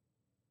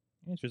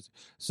 Interesting.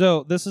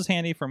 So this is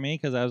handy for me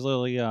because I was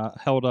literally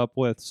held up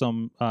with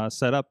some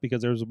setup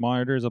because there was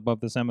monitors above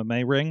this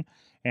MMA ring,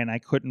 and I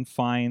couldn't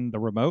find the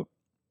remote.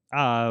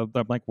 I'm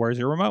like, "Where's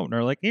your remote?" And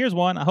they're like, "Here's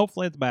one.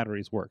 Hopefully, the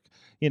batteries work."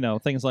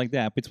 Things like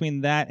that.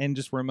 Between that and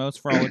just remotes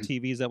for all the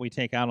TVs that we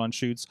take out on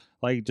shoots,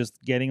 like just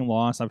getting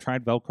lost. I've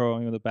tried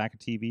Velcroing the back of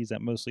TVs.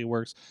 That mostly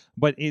works,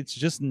 but it's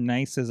just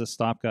nice as a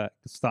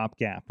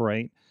stopgap,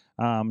 right?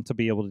 To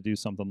be able to do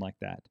something like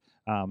that.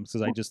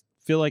 Because I just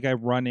feel like I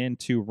run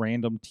into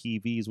random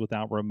TVs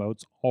without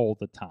remotes all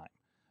the time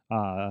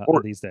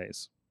these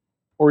days.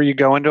 Or you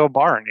go into a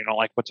bar and you don't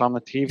like what's on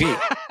the TV.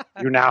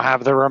 You now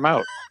have the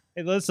remote.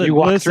 Hey, listen, you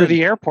walk through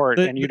the airport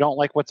and you don't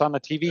like what's on the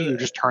TV, you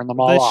just turn them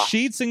all off. The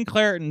Sheetz in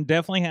Clairton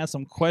definitely has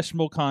some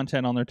questionable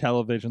content on their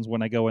televisions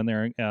when I go in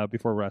there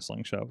before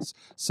wrestling shows.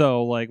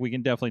 So, like, we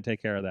can definitely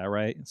take care of that,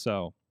 right?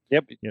 So,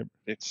 yep.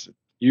 It's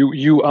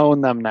you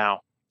own them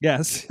now.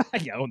 Yes,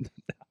 I own them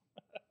now.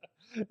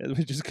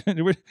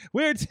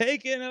 We're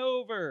taking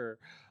over.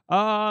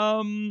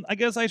 I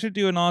guess I should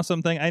do an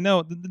awesome thing. I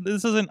know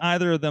this isn't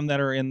either of them that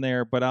are in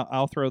there, but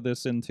I'll throw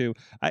this into.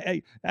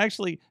 I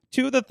actually,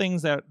 two of the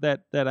things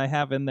that I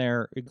have in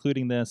there,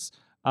 including this,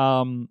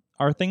 are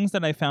things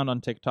that I found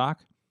on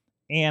TikTok,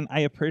 and I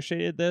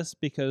appreciated this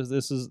because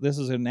this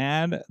was an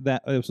ad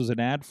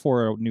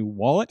for a new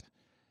wallet.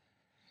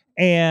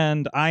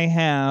 And I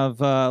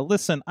have I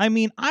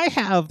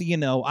have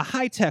a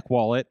high-tech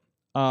wallet,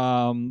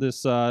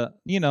 this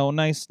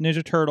nice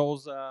Ninja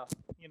Turtles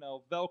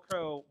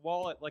Velcro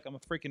wallet, like I'm a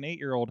freaking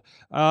 8-year-old,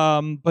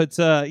 but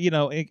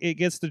it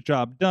gets the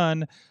job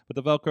done, but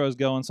the Velcro is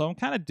going, so I'm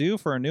kind of due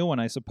for a new one,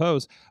 I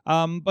suppose.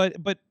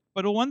 But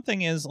But the one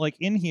thing is, like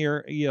in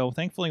here,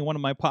 thankfully one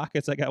of my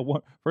pockets, I got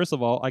one. First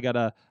of all, I got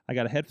a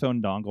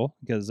headphone dongle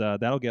because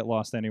that'll get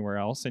lost anywhere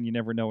else, and you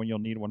never know when you'll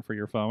need one for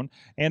your phone.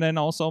 And then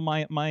also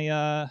my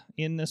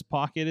in this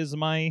pocket is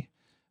my.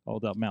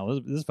 Hold up,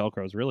 Mal. This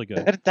Velcro is really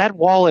good. That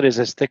wallet is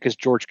as thick as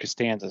George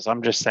Costanza's.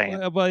 I'm just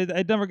saying. But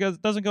it never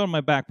doesn't go in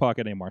my back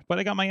pocket anymore. But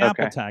I got my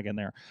Apple tag in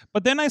there.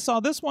 But then I saw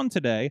this one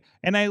today,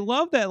 and I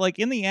love that. Like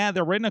in the ad,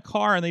 they're in a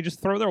car and they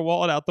just throw their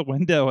wallet out the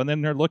window, and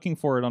then they're looking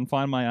for it on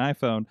Find My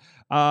iPhone.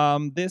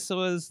 This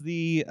was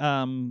the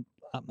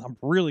I'm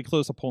really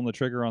close to pulling the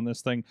trigger on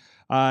this thing.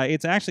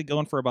 It's actually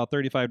going for about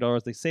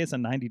 $35. They say it's a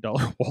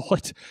 $90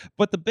 wallet,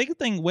 but the big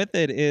thing with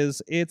it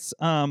is it's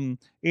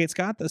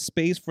got the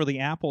space for the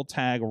Apple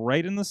tag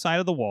right in the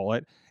side of the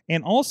wallet,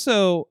 and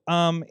also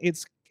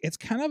it's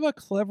kind of a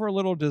clever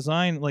little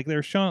design. Like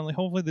they're showing. Like,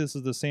 hopefully, this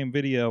is the same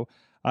video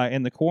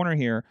in the corner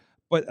here.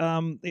 But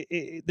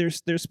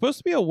there's supposed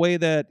to be a way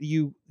that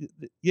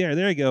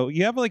there you go.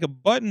 You have like a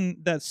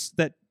button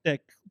that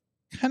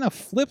kind of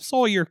flips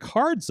all your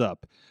cards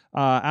up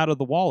out of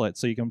the wallet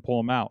so you can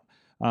pull them out.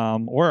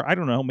 Or I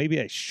don't know,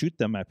 maybe I shoot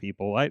them at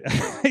people. I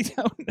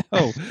don't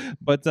know.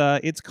 But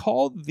it's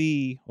called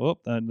the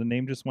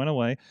name just went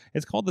away.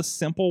 It's called the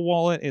Simple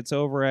Wallet. It's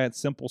over at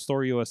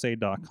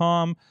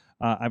simplestoryusa.com.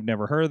 I've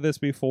never heard of this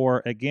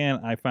before. Again,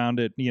 I found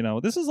it,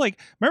 this is like,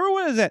 remember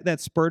when it was that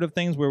spurt of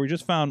things where we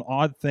just found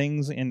odd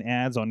things in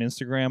ads on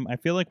Instagram? I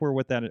feel like we're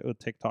with that with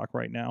TikTok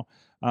right now.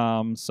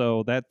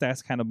 So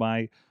that's kind of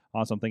my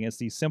awesome thing. It's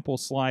the Simple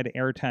Slide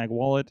AirTag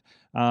wallet,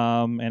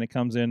 and it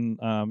comes in,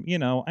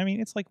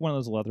 it's like one of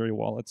those leathery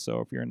wallets. So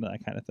if you're into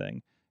that kind of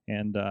thing,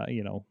 and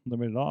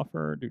limited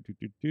offer,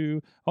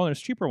 Oh,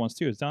 there's cheaper ones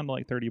too. It's down to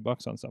like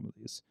 $30 on some of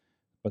these,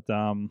 but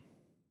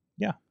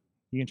yeah,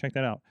 you can check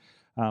that out.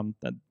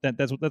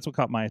 That's what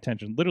caught my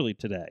attention literally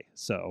today.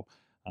 So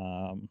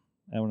I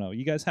don't know.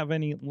 You guys have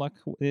any luck?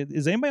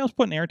 Is anybody else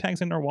putting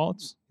AirTags in their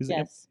wallets?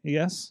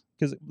 Yes,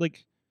 because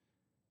like.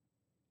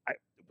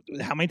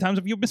 How many times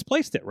have you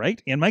misplaced it,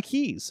 right? In my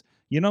keys,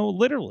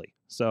 literally.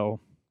 So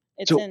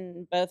it's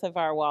in both of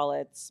our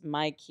wallets,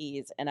 my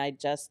keys, and I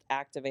just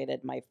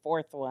activated my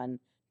fourth one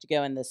to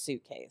go in the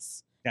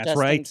suitcase. That's just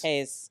right. In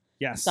case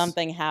yes.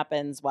 something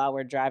happens while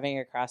we're driving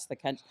across the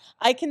country.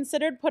 I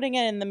considered putting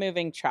it in the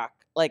moving truck,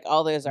 like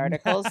all those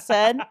articles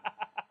said.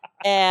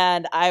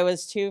 And I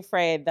was too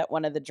afraid that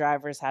one of the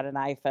drivers had an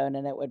iPhone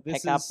and it would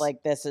pick up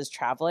like, this is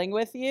traveling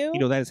with you.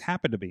 That has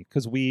happened to me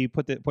because we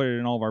put it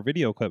in all of our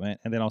video equipment,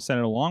 and then I'll send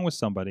it along with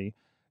somebody.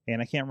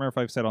 And I can't remember if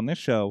I've said on this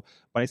show,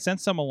 but I sent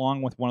some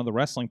along with one of the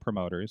wrestling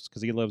promoters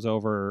because he lives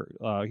over,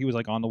 he was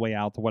like on the way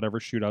out to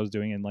whatever shoot I was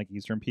doing in like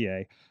Eastern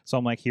PA. So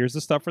I'm like, here's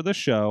the stuff for the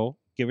show.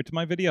 Give it to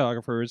my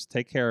videographers.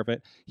 Take care of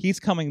it.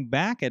 He's coming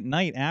back at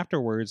night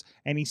afterwards,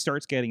 and he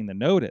starts getting the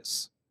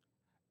notice.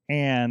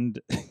 And...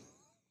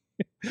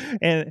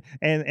 and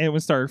it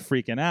would start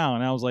freaking out,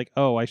 and I was like,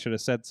 oh, I should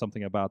have said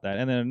something about that.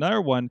 And then another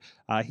one,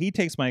 he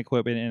takes my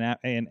equipment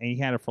and he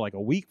had it for like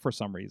a week for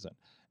some reason,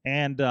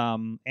 and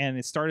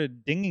it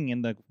started dinging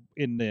in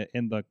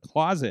the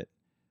closet,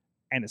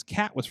 and his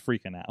cat was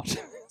freaking out.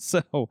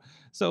 so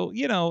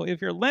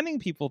if you're lending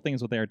people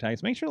things with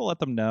AirTags, make sure to let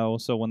them know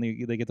so when they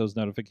get those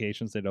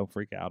notifications, they don't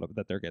freak out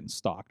that they're getting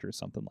stalked or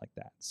something like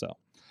that. So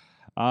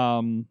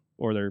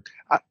or they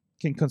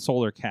can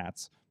console their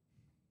cats.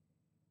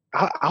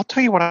 I'll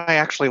tell you what I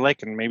actually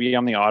like, and maybe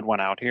I'm the odd one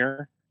out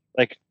here.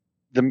 Like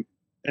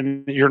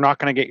and you're not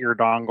going to get your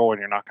dongle, and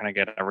you're not going to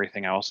get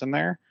everything else in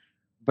there,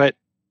 but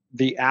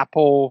the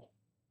Apple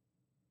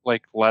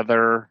like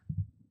leather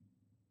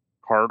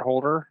card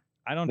holder.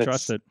 I don't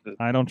trust it.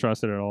 I don't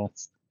trust it at all.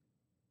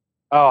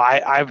 Oh,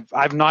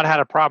 I've not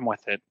had a problem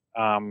with it.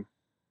 And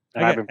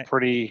I've been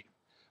pretty.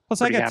 Plus,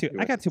 I got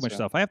too much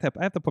stuff. I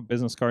have to put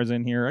business cards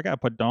in here. I got to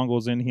put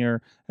dongles in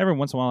here. Every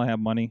once in a while, I have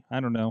money. I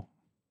don't know.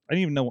 I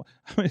didn't even know.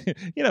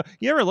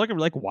 You ever look at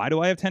like, why do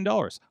I have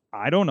 $10?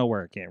 I don't know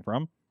where it came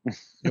from.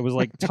 It was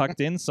like tucked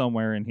in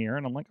somewhere in here,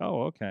 and I'm like,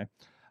 oh, okay.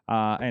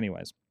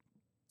 Anyways,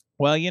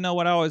 well, you know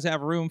what I always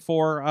have room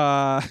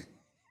for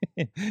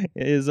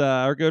is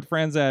our good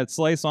friends at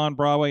Slice on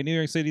Broadway. New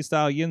York City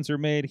style yins are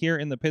made here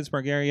in the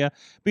Pittsburgh area.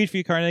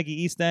 Beachview,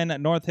 Carnegie, East End,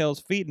 North Hills,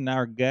 feeding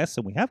our guests,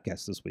 and we have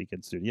guests this week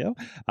in studio,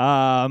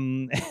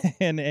 and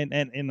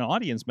an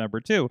audience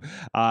member too.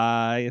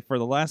 For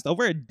the last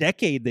over a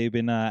decade, they've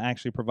been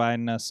actually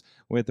providing us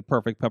with the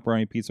perfect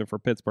pepperoni pizza for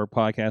Pittsburgh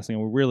podcasting,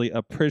 and we really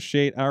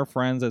appreciate our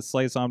friends at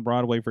Slice on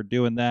Broadway for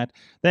doing that.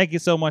 Thank you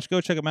so much.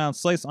 Go check them out,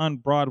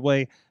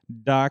 sliceonbroadway.com.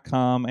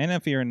 And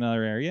if you're in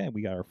another area,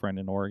 we got our friend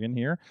in Oregon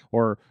here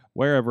or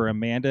wherever,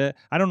 Amanda.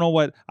 I don't know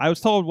what I was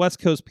told. West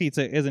Coast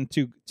pizza isn't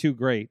too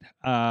great.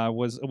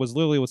 Was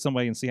literally what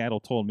somebody in Seattle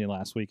told me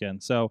last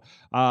weekend. So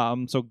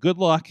good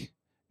luck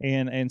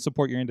and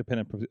support your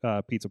independent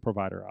pizza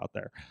provider out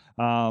there.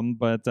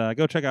 But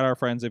go check out our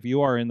friends if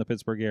you are in the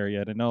Pittsburgh area.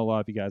 And I know a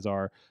lot of you guys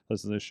are.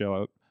 Listen to this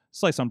show at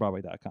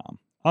sliceonbroadway.com.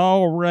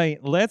 All right,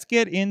 let's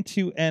get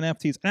into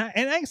NFTs.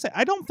 And like I said,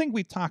 I don't think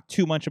we talked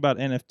too much about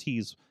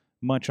NFTs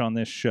much on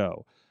this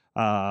show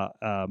over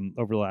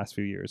the last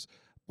few years.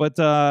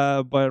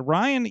 But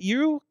Ryan,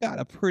 you got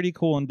a pretty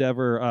cool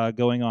endeavor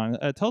going on.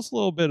 Tell us a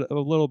little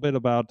bit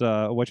about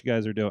what you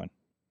guys are doing.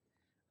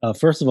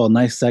 First of all,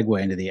 nice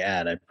segue into the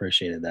ad. I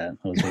appreciated that.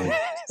 That was really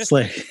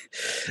slick.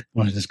 I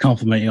want to just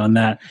compliment you on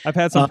that. I've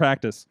had some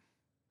practice.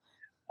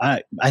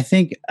 I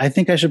think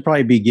I should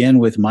probably begin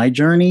with my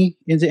journey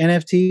into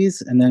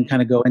NFTs and then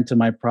kind of go into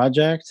my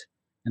project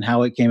and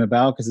how it came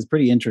about, because it's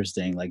pretty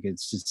interesting. Like,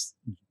 it's just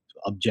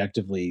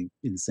objectively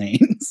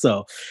insane.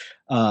 So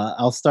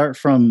I'll start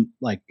from,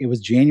 like, it was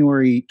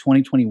January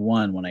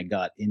 2021 when I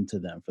got into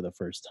them for the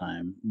first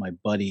time. My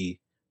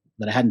buddy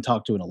that I hadn't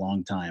talked to in a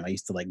long time, I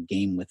used to like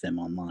game with him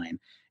online.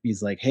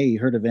 He's like, "Hey, you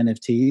heard of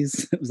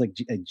NFTs?" It was like,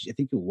 I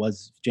think it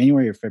was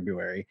January or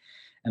February.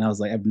 And I was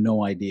like, I have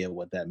no idea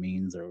what that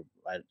means, or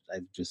I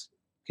just,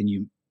 can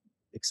you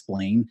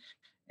explain?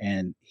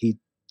 And he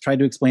tried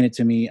to explain it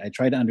to me. I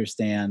tried to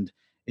understand.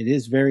 It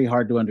is very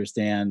hard to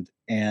understand.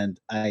 And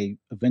I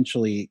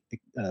eventually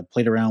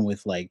played around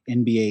with like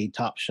NBA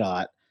Top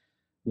Shot,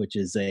 which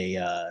is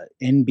a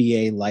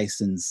NBA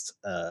licensed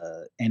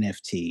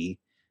NFT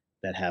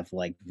that have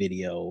like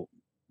video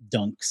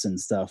dunks and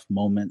stuff,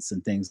 moments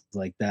and things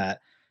like that.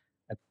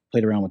 I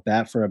played around with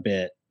that for a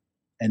bit.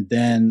 And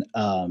then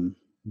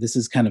this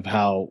is kind of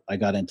how I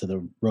got into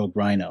the Rogue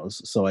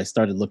Rhinos. So I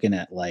started looking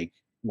at like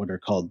what are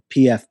called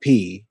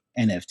PFP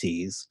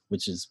NFTs,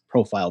 which is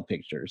profile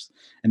pictures.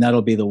 And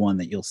that'll be the one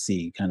that you'll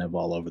see kind of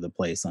all over the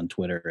place on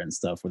Twitter and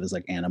stuff, where there's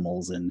like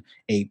animals and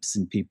apes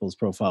and people's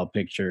profile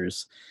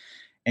pictures.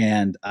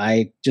 And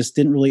I just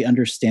didn't really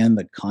understand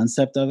the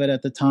concept of it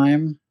at the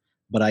time,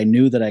 but I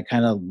knew that I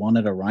kind of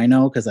wanted a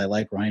rhino because I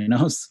like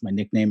rhinos. My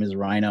nickname is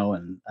Rhino,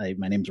 and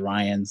my name's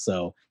Ryan.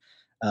 So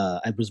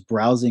I was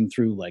browsing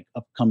through like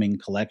upcoming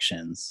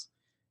collections,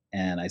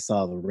 and I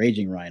saw the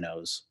Raging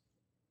Rhinos,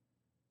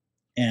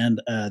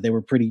 and they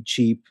were pretty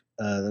cheap.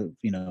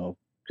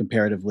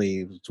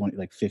 Comparatively, it was 20,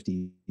 like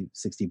 50,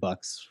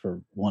 $60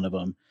 for one of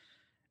them,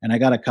 and I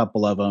got a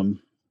couple of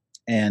them.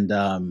 And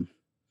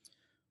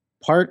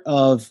part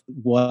of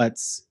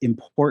what's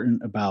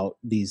important about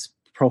these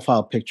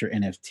profile picture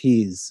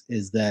NFTs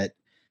is that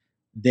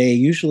they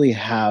usually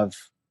have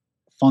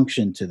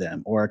function to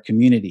them, or a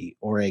community,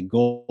 or a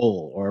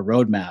goal, or a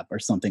roadmap, or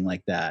something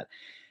like that.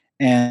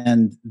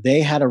 And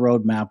they had a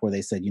roadmap where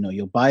they said,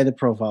 you'll buy the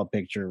profile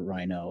picture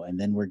Rhino, and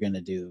then we're going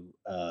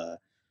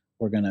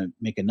to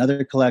make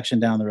another collection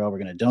down the road. We're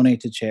going to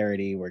donate to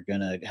charity. We're going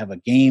to have a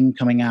game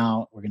coming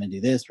out. We're going to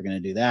do this. We're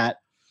going to do that.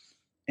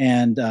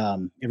 And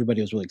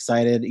everybody was really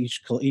excited.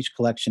 Each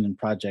collection and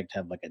project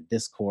have like a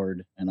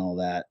Discord and all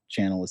that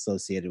channel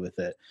associated with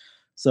it.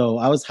 So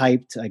I was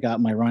hyped. I got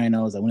my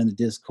rhinos. I went in the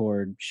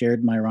Discord,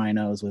 shared my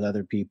rhinos with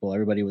other people.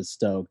 Everybody was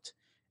stoked.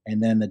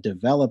 And then the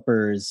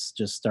developers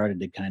just started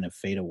to kind of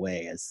fade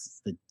away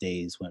as the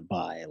days went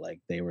by. Like,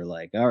 they were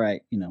like, all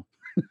right,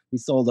 we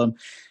sold them.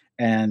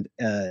 And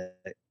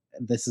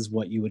this is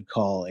what you would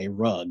call a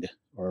rug,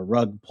 or a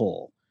rug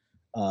pull.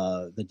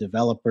 The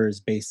developers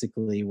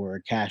basically were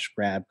a cash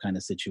grab kind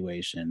of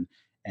situation,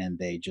 and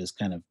they just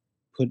kind of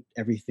put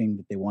everything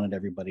that they wanted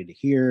everybody to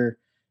hear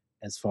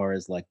as far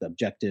as like the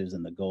objectives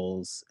and the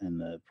goals and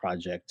the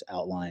project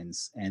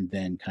outlines, and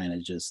then kind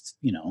of just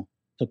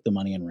took the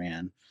money and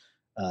ran.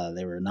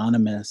 They were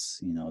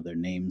anonymous. Their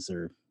names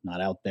are not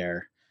out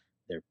there.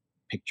 Their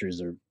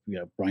pictures are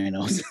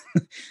rhinos.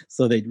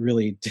 So they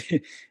really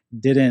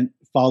didn't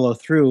follow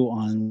through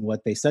on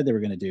what they said they were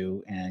going to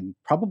do, and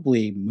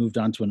probably moved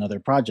on to another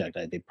project.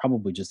 They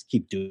probably just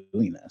keep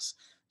doing this,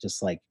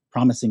 just like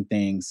promising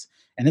things,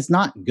 and it's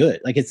not good.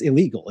 Like, it's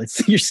illegal.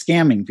 It's you're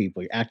scamming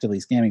people. You're actively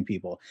scamming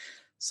people.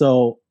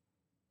 So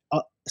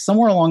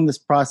somewhere along this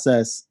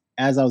process,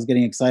 as I was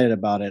getting excited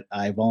about it,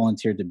 I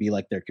volunteered to be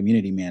like their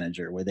community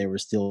manager, where they were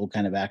still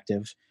kind of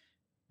active.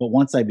 But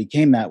once I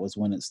became that was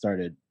when it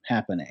started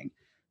happening.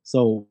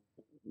 So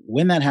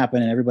when that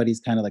happened, and everybody's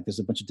kind of like, there's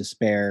a bunch of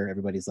despair.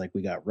 Everybody's like,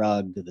 we got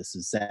rugged. This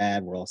is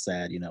sad. We're all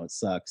sad. It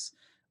sucks.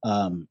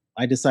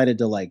 I decided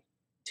to like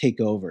take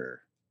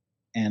over,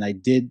 and I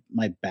did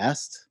my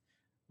best,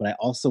 but I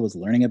also was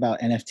learning about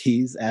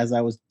NFTs as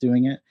I was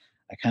doing it.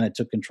 I kind of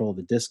took control of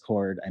the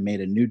Discord. I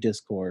made a new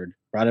Discord,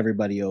 brought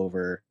everybody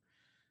over,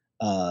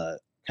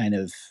 kind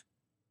of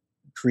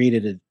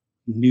created a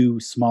new,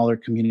 smaller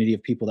community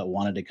of people that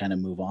wanted to kind of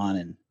move on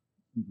and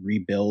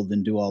rebuild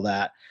and do all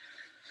that.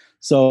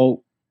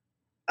 So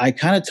I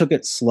kind of took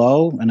it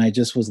slow, and I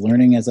just was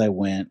learning as I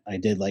went. I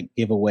did like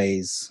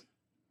giveaways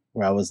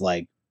where I was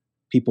like,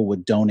 people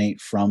would donate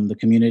from the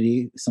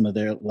community some of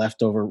their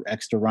leftover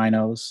extra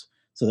rhinos,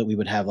 so that we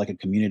would have like a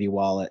community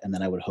wallet, and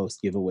then I would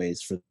host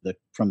giveaways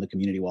from the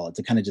community wallet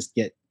to kind of just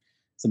get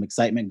some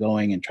excitement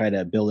going and try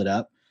to build it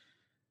up.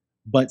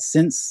 But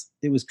since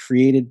it was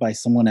created by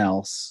someone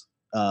else,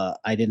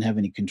 I didn't have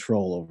any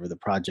control over the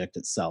project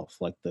itself,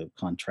 like the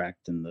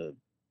contract and the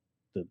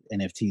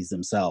NFTs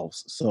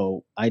themselves.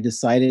 So I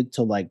decided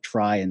to like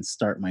try and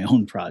start my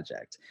own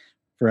project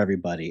for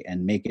everybody,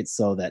 and make it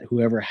so that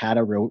whoever had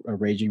a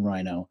Raging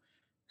Rhino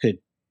could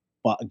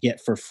get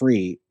for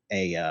free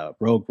a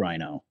Rogue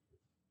Rhino.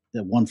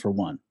 the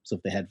 1-for-1. So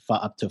if they had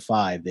up to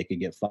 5, they could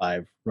get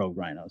 5 rogue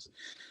rhinos.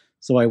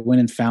 So I went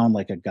and found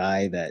like a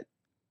guy that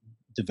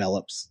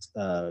develops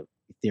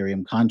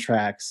Ethereum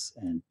contracts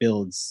and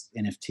builds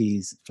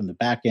NFTs from the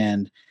back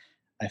end.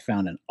 I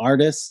found an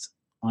artist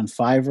on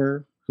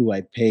Fiverr who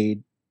I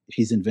paid.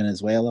 He's in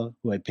Venezuela,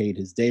 who I paid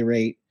his day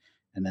rate,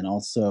 and then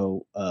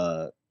also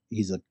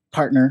he's a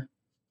partner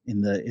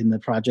in the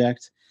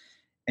project.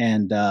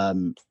 And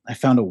I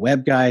found a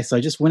web guy, so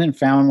I just went and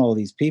found all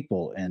these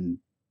people, and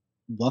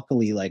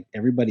luckily, like,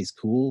 everybody's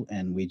cool,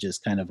 and we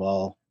just kind of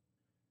all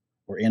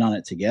were in on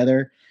it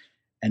together.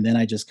 And then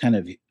I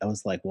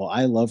was like, well,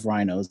 I love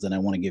rhinos and I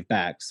want to give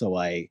back. So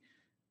I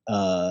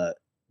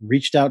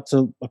reached out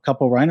to a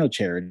couple rhino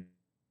charities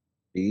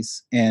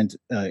and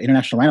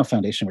International Rhino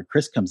Foundation, where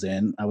Chris comes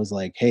in. I was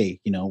like,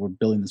 hey, we're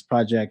building this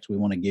project. We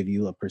want to give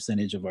you a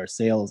percentage of our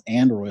sales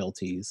and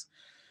royalties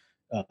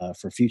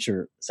for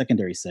future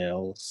secondary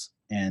sales.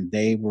 And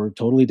they were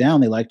totally down.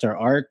 They liked our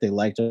art. They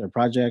liked our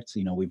project.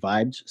 We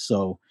vibed.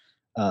 So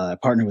I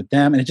partnered with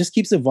them, and it just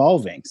keeps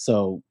evolving.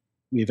 So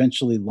we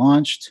eventually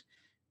launched.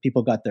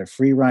 People got their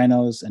free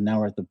rhinos, and now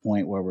we're at the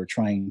point where we're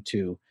trying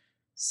to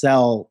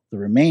sell the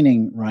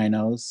remaining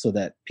rhinos so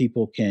that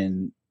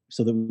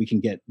we can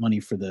get money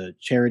for the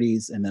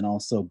charities, and then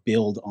also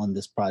build on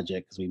this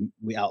project, because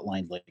we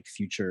outlined like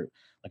future,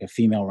 like a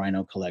female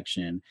rhino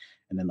collection,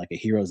 and then like a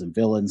heroes and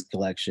villains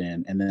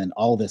collection, and then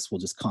all this will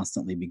just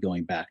constantly be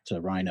going back to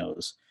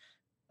rhinos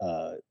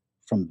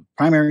from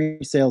primary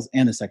sales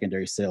and the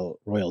secondary sale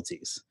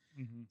royalties.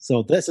 Mm-hmm.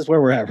 So this is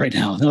where we're at right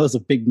now. I know it was a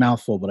big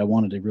mouthful, but I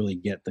wanted to really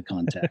get the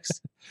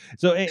context.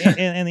 So,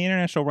 and the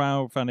International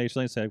Rhino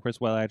Foundation, like I said, Chris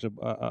Wellage,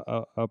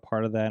 a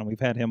part of that, and we've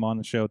had him on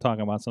the show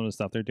talking about some of the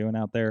stuff they're doing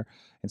out there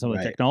and some of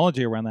the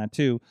technology around that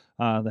too,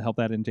 to help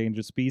that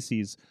endangered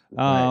species.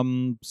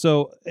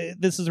 So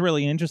this is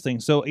really interesting.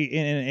 So,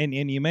 and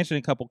you mentioned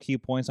a couple key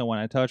points I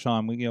want to touch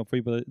on. For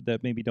people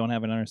that maybe don't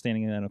have an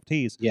understanding of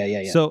NFTs.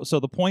 Yeah. So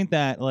the point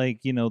that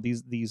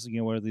these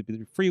whether they be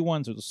the free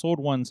ones or the sold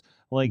ones,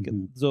 like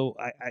so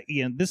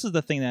this is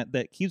the thing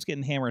that keeps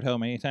getting hammered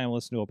home anytime I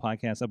listen to a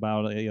podcast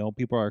about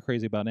people are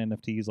crazy about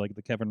NFTs, like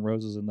the Kevin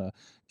Roses and the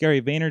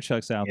Gary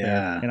Vaynerchuk's out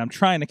there, and I'm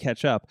trying to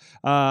catch up.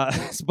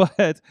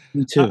 But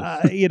me too.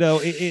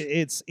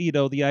 It's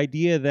the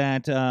idea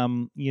that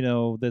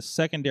the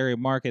secondary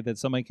market, that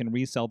somebody can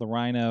resell the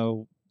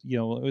rhino,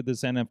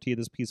 this NFT,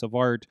 this piece of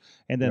art,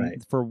 and then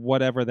for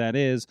whatever that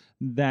is,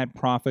 that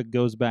profit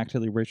goes back to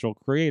the original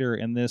creator.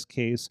 In this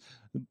case,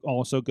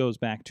 also goes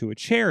back to a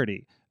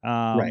charity.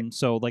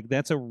 So like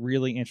that's a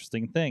really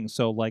interesting thing.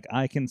 So like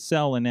I can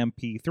sell an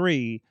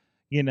MP3,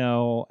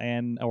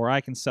 or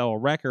I can sell a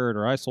record,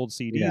 or I sold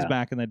CDs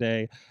back in the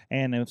day.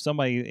 And if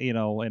somebody,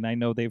 and I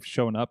know they've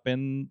shown up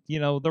in,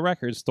 the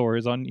record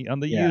stores on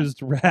the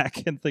used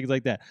rack and things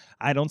like that.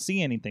 I don't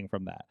see anything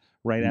from that,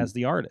 as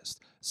the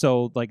artist.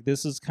 So like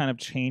this has kind of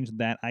changed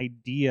that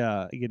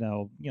idea,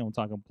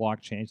 talking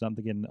blockchain, I'm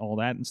thinking all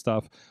that and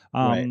stuff.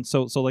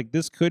 So like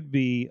this could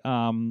be,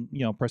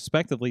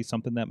 prospectively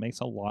something that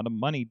makes a lot of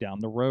money down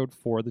the road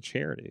for the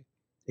charity.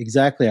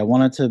 Exactly. I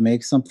wanted to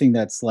make something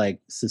that's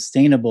like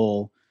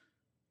sustainable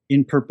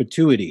in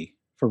perpetuity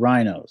for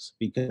rhinos,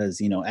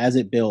 because, as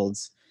it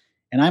builds,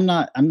 and I'm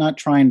not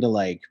trying to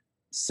like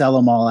sell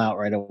them all out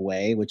right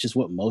away, which is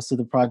what most of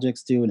the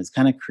projects do. And it's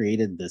kind of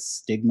created this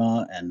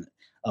stigma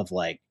of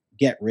like,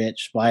 get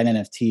rich, buy an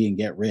NFT and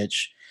get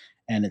rich.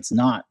 And it's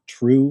not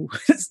true.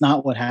 It's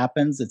not what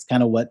happens. It's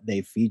kind of what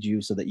they feed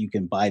you so that you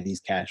can buy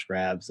these cash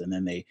grabs, and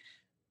then they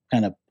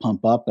kind of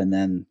pump up, and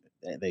then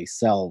they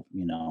sell,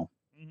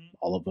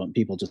 all of them.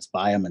 People just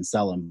buy them and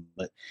sell them.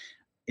 But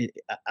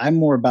I'm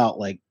more about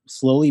like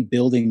slowly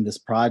building this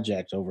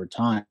project over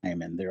time,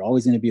 and they're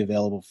always going to be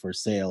available for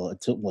sale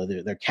until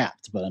they're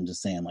capped. But I'm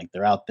just saying, like,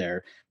 they're out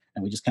there,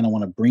 and we just kind of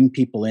want to bring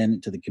people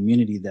into the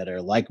community that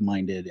are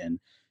like-minded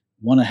and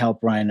want to help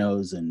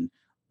rhinos, and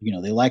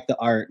they like the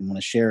art and want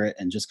to share it,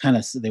 and just kind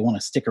of they want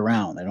to stick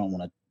around. They don't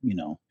want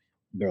to,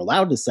 they're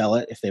allowed to sell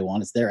it if they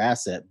want. It's their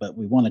asset, but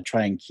we want to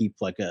try and keep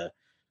like a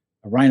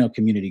rhino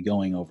community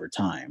going over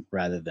time,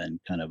 rather than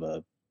kind of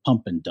a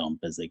pump and dump,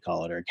 as they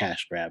call it, or a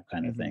cash grab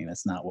kind of thing.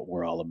 That's not what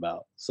we're all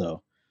about.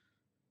 So,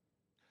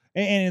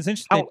 and it's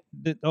interesting.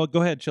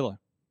 Go ahead, Chilla.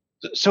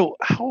 So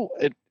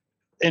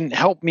and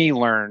help me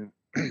learn.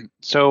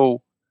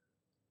 So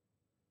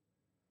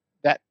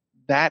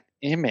that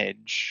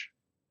image,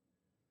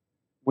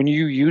 when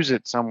you use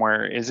it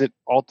somewhere, is it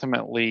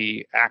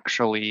ultimately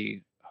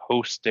actually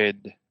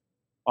hosted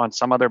on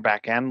some other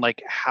back end?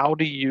 Like, how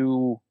do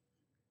you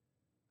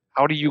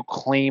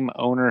claim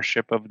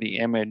ownership of the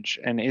image?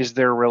 And is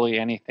there really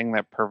anything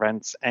that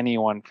prevents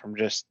anyone from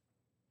just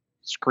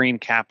screen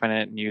capping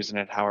it and using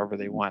it however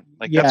they want?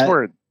 Like,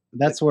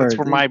 that's where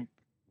my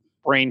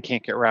brain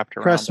can't get wrapped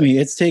around. Trust me,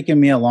 it's taken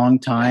me a long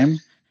time,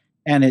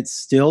 and it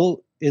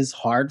still is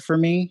hard for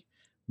me.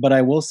 But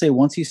I will say,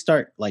 once you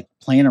start like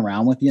playing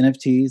around with the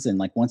NFTs, and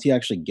like once you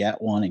actually get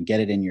one and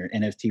get it in your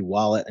NFT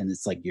wallet, and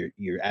it's like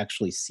you're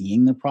actually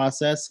seeing the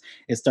process,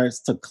 it starts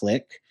to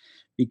click,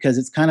 because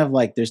it's kind of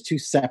like there's two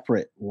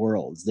separate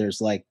worlds.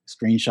 There's like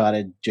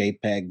screenshotted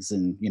JPEGs,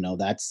 and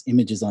that's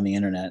images on the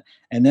internet,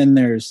 and then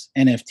there's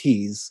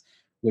NFTs,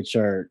 which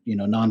are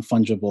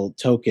non-fungible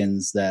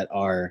tokens that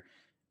are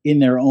in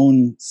their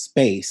own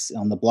space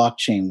on the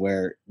blockchain,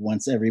 where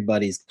once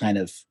everybody's kind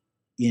of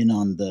in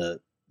on the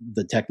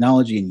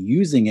technology and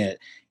using it,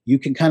 you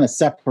can kind of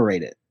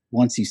separate it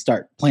once you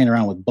start playing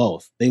around with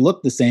both. They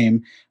look the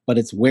same, but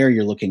it's where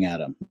you're looking at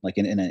them, like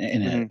in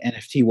an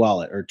NFT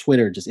wallet, or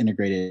Twitter just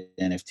integrated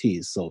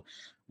NFTs. So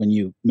when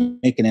you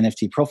make an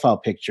NFT profile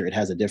picture, it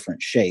has a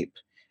different shape,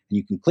 and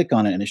you can click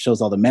on it and it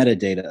shows all the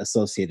metadata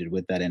associated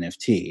with that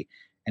NFT.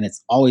 And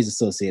it's always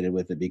associated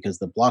with it because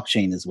the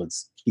blockchain is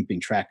what's keeping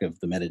track of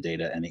the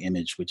metadata and the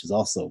image, which is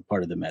also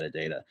part of the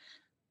metadata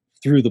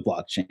through the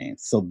blockchain,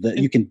 so that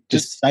you can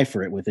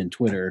decipher it within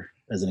Twitter,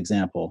 as an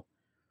example.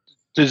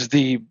 Does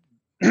the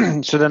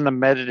so then the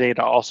metadata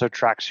also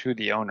tracks who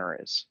the owner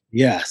is?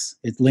 Yes,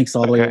 it links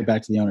all the way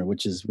back to the owner,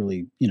 which is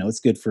really, it's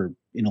good for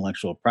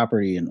intellectual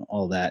property and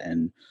all that.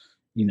 And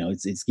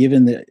it's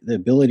given the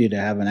ability to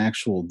have an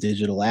actual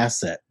digital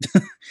asset.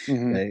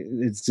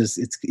 It's just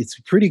it's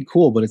pretty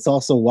cool, but it's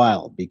also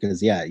wild,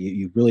 because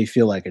you really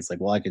feel like it's like,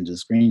 well, I can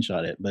just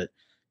screenshot it, but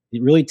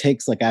it really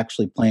takes like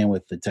actually playing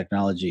with the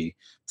technology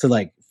to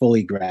like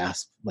fully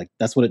grasp. Like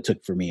that's what it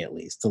took for me, at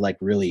least, to like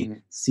really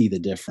see the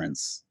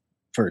difference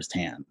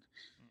firsthand.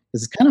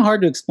 It's kind of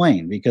hard to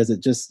explain, because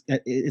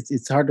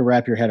it's hard to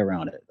wrap your head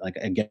around it. Like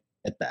I get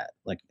that.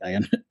 Like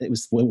it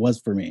was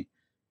for me.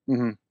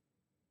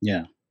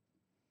 Yeah.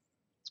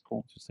 It's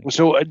cool.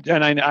 So,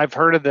 and I've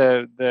heard of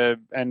the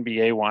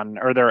NBA one.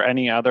 Are there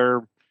any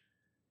other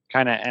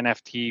kind of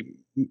NFT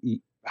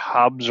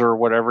hubs, or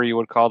whatever you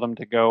would call them,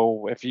 to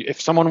go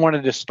if someone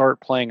wanted to start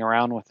playing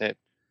around with it?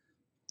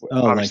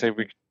 Obviously,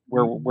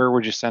 where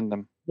would you send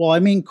them? Well, I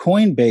mean,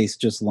 Coinbase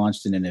just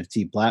launched an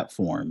NFT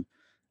platform.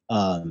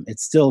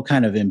 It's still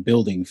kind of in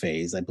building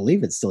phase. I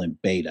believe it's still in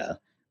beta.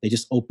 They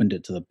just opened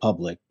it to the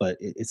public, but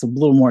it's a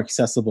little more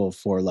accessible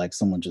for like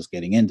someone just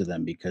getting into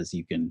them, because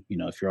you can,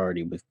 if you're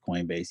already with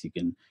Coinbase, you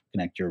can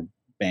connect your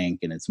bank,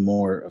 and it's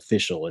more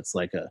official. It's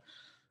like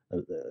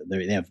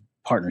they have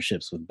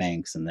partnerships with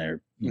banks, and they're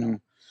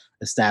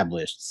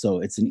established, so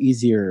it's an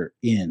easier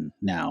in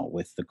now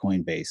with the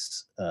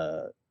Coinbase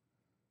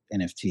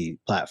NFT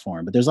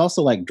platform. But there's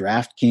also like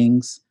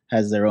DraftKings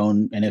has their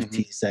own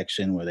NFT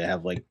section, where they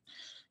have like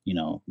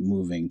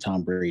moving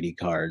Tom Brady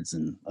cards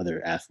and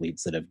other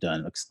athletes that have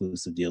done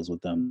exclusive deals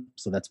with them.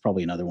 So that's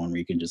probably another one where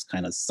you can just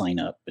kind of sign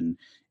up, and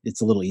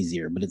it's a little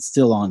easier, but it's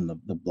still on the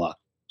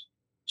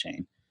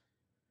blockchain.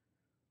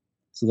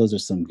 So those are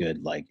some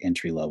good like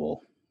entry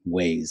level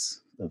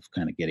ways of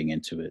kind of getting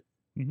into it.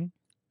 And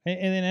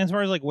then as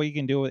far as like what you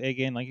can do with,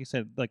 again, like you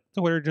said, like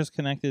Twitter just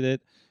connected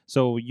it,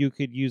 so you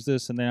could use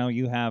this, and now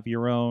you have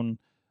your own.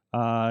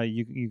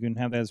 You can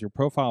have that as your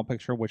profile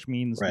picture, which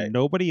means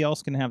nobody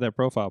else can have that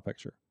profile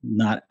picture.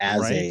 Not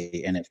as a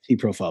NFT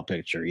profile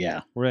picture,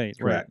 yeah. Right.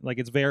 Like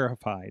it's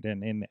verified,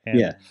 and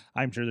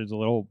I'm sure there's a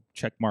little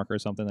check mark or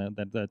something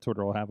that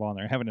Twitter will have on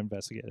there. I haven't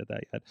investigated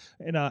that yet.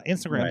 And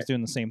Instagram's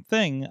doing the same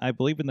thing. I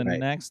believe in the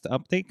next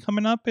update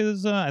coming up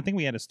is I think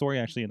we had a story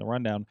actually in the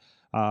rundown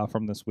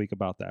from this week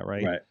about that,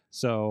 right?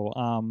 So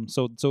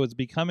so it's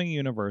becoming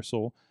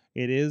universal.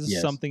 It is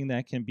something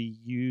that can be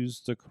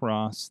used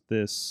across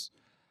this.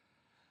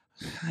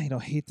 I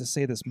don't hate to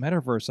say this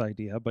metaverse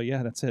idea, but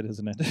yeah, that's it,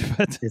 isn't it?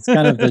 But it's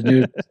kind of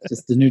the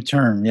new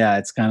term. Yeah,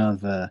 it's kind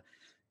of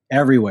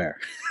everywhere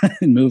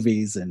in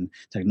movies and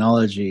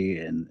technology,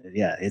 and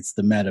it's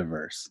the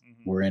metaverse.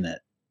 We're in it.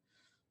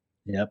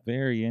 Yep.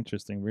 Very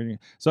interesting. Really.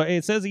 So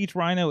it says each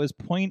Rhino is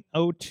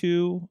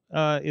 0.02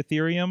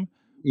 Ethereum.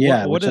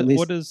 Yeah. What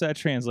does that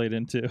translate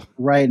into?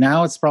 Right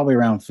now, it's probably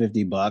around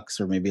 $50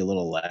 or maybe a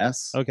little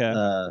less. Okay.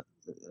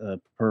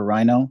 Per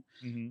Rhino.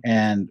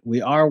 And we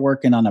are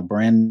working on a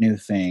brand new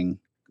thing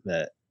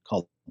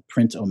called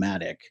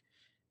Print-O-Matic,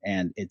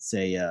 and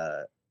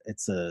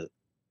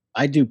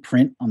I do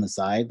print on the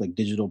side, like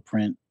digital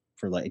print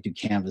I do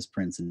canvas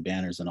prints and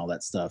banners and all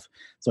that stuff.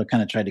 So I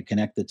kind of tried to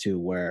connect the two,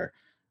 where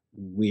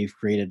we're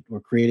creating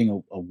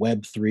a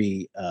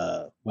Web3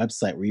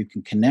 website where you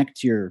can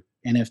connect your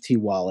NFT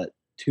wallet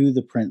to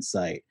the print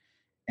site,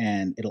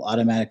 and it'll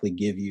automatically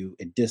give you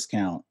a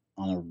discount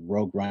on a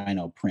Rogue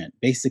Rhino print,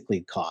 basically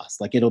cost.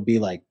 Like it'll be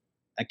like,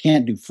 I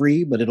can't do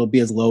free, but it'll be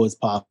as low as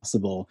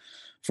possible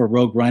for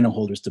Rogue Rhino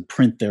holders to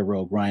print their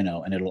Rogue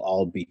Rhino, and it'll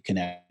all be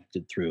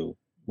connected through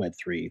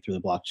Web3, through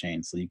the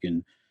blockchain. So you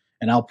can,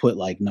 and I'll put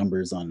like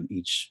numbers on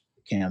each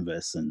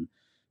canvas, and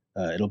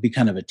it'll be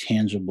kind of a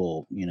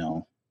tangible,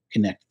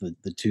 connect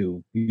the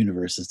two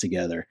universes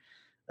together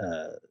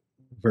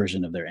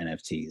version of their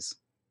NFTs.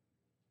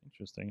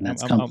 Interesting.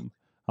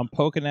 I'm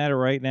poking at it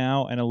right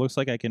now, and it looks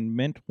like I can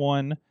mint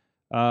one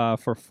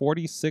for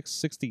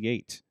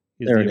 $46.68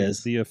 There it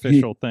is. the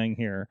official thing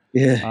here.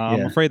 Yeah, I'm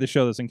yeah. afraid to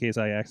show this in case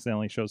I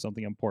accidentally show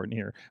something important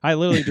here. I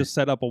literally just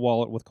set up a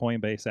wallet with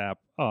Coinbase app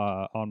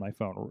on my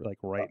phone like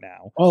right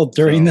now. Oh,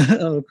 during So, the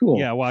oh, cool.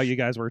 Yeah, while you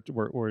guys were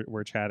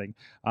chatting.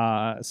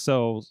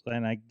 So,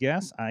 and I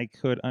guess I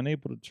could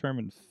unable to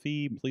determine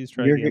fee. Please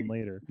try again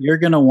later. You're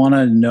gonna want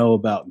to know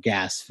about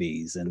gas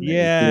fees, and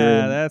Yeah,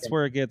 Ethereum, that's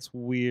where it gets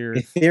weird.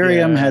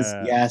 Ethereum has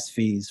Yeah. gas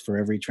fees for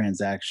every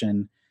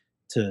transaction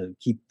to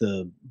keep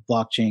the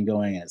blockchain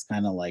going. It's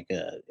kind of like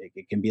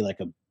it can be like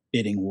a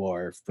bidding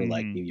war for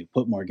like Mhm. you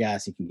put more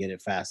gas, you can get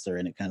it faster,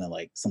 and it kind of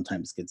like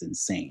sometimes gets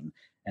insane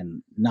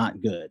and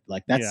not good.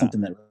 Like that's Yeah.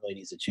 something that really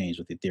needs to change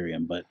with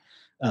Ethereum. But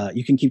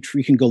you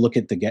can go look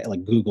at the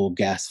like Google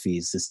gas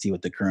fees to see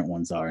what the current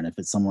ones are, and if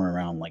it's somewhere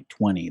around like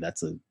 20,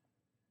 that's a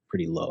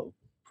pretty low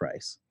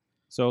price.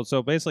 So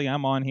basically,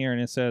 I'm on here, and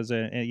it says,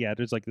 yeah,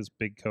 there's like this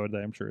big code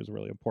that I'm sure is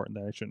really important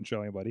that I shouldn't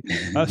show anybody.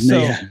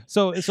 Yeah.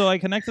 So I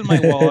connected my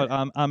wallet.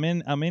 I'm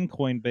in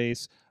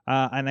Coinbase,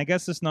 and I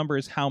guess this number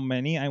is how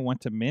many I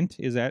want to mint.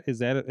 Is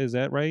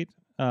that right?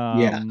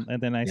 Yeah.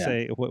 And then I Yeah.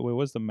 say, what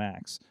was the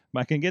max?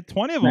 I can get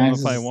 20 of them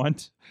Max if I is-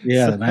 want.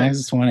 Yeah, So- the max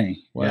is 20.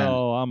 Yeah,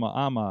 Well, I'm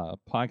a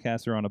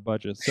podcaster on a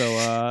budget, so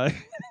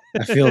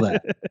I feel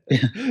that.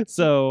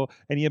 So,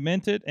 and you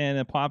mint it, and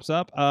it pops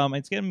up.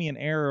 It's giving me an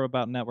error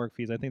about network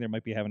fees. I think they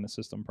might be having a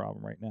system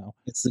problem right now.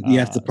 You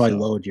have to probably so-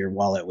 load your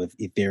wallet with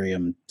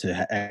Ethereum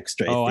to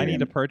extra. Oh, Ethereum. I need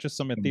to purchase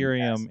some Yes.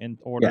 Ethereum in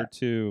order Yeah.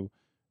 to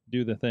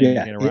do the thing Yeah, and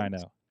get a it's-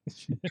 Rhino.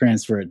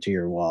 transfer it to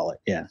your wallet.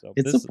 Yeah, So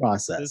it's this- a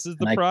process. This is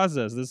and the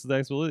process. This is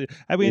absolutely.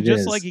 I mean, It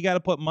just like is. you got to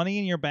put money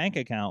in your bank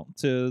account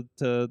to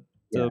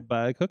Yeah.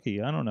 buy a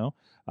cookie. I don't know.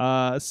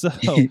 So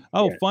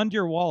Yeah. fund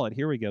your wallet.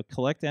 Here we go.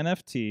 Collect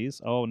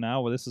NFTs. Oh,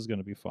 now this is going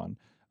to be fun.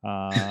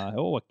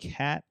 A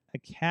cat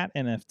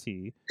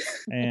NFT.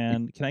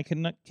 And can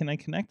I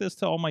connect this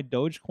to all my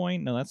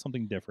Dogecoin? No, that's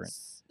something different.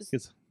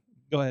 'Cause-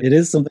 go ahead. It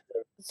is something.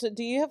 So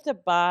do you have to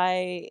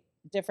buy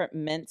different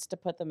mints to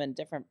put them in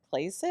different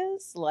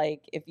places?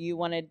 Like if you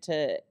wanted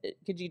to,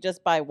 could you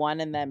just buy one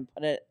and then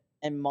put it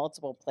in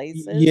multiple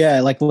places?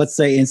 Yeah, like let's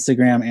say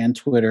Instagram and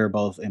Twitter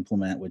both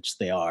implement, which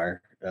they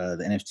are,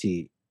 the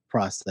NFT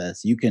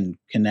process. You can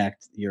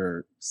connect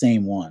your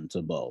same one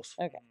to both.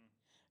 Okay.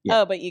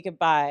 Yeah. Oh, but you could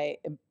buy,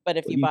 but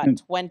if Well, you you bought can-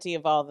 20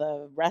 of all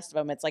the rest of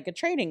them, it's like a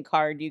trading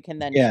card. You can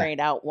then Yeah. trade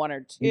out one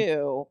or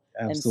two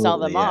and sell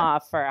Absolutely, them yeah.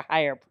 off for a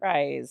higher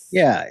price.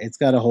 Yeah, it's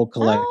got a whole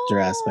collector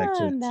aspect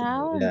to Ah, it. too.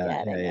 now I'm yeah,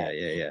 getting yeah,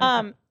 it. yeah,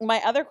 yeah. My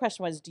other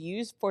question was, do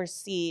you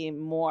foresee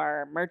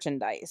more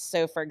merchandise?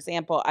 So, for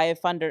example, I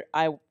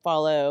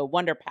follow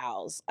Wonder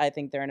Pals. I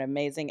think they're an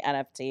amazing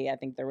NFT. I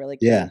think they're really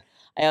cute. Yeah.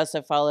 I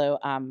also follow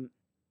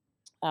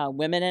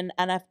Women in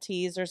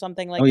NFTs or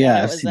something like Oh, yeah, that.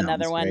 It I've was seen that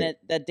another one's one great.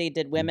 that they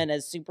did women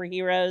as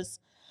superheroes.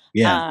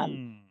 Yeah.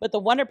 But the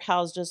Wonder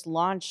Pals just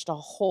launched a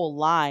whole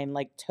line,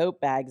 like tote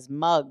bags,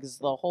 mugs,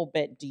 the whole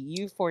bit. Do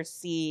you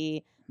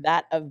foresee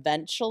that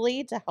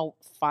eventually to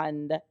help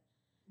fund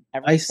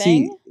everything? I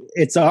see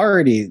it's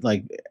already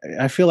like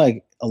I feel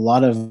like a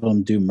lot of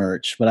them do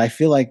merch, but I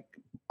feel like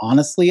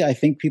honestly, I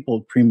think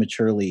people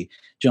prematurely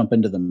jump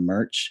into the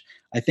merch.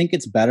 I think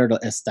it's better to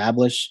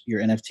establish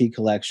your NFT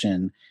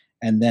collection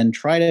and then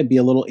try to be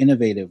a little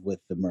innovative with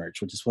the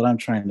merch, which is what I'm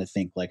trying to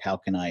think like how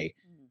can I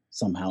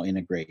somehow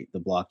integrate the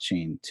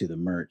blockchain to the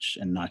merch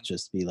and not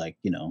just be like,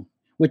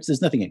 which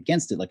there's nothing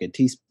against it like a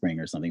Teespring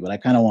or something, but I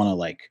kind of want to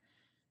like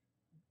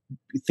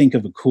think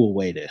of a cool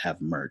way to have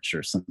merch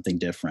or something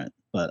different.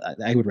 But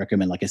I would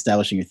recommend like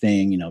establishing your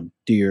thing,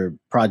 do your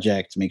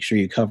project, make sure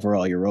you cover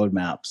all your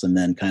roadmaps, and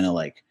then kind of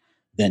like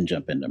then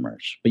jump into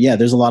merch. But yeah,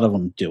 there's a lot of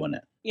them doing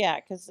it.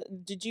 Yeah, because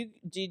did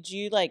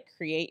you like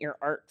create your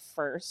art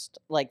first,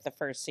 like the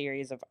first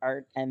series of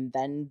art, and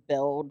then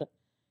build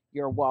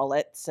your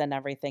wallets and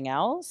everything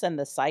else and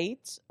the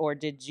site, or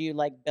did you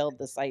like build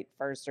the site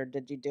first, or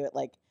did you do it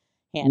like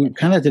hand We in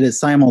kind of hand? did it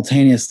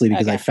simultaneously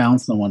because I Okay. found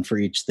someone for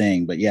each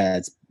thing. But yeah,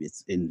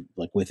 it's in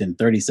like within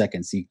 30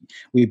 seconds.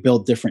 We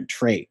build different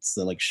traits,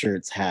 so like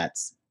shirts,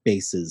 hats,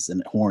 bases,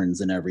 and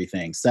horns and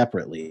everything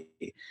separately.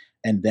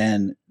 And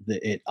then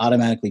it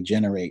automatically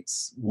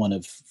generates one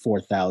of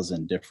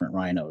 4,000 different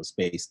rhinos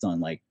based on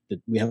like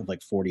we have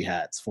like 40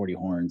 hats, 40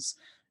 horns,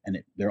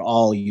 and they're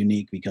all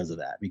unique because of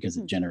that, because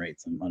it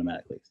generates them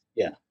automatically.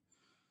 Yeah.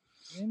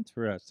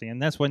 Interesting.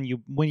 And that's when you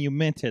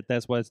mint it,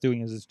 that's what it's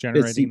doing is it's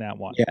generating that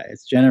one. Yeah,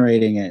 it's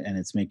generating it and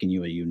it's making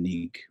you a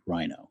unique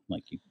rhino.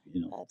 Like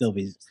That's there'll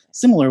be interesting.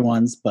 similar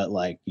ones, but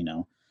like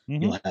Mhm.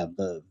 you'll have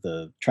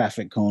the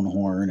traffic cone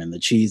horn and the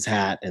cheese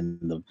hat and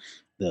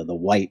the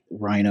white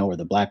rhino or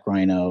the black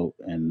rhino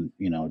and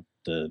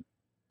the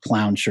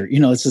clown shirt.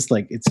 It's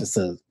just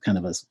a kind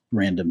of a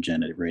random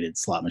generated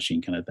slot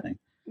machine kind of thing.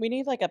 We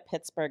need like a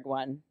Pittsburgh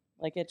one.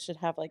 Like it should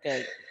have like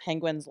a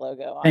Penguins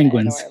logo on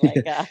Penguins. it, or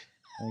like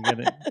I get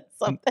it.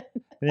 something.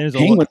 And there's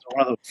Penguins are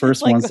one of the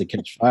first Like ones the- to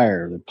catch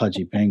fire. The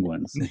pudgy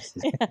penguins.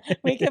 Yeah,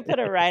 we could put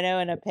a rhino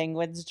in a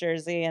Penguins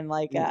jersey and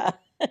like Yeah.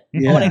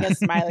 holding a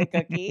smiley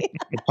cookie.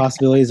 The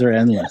possibilities are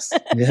endless.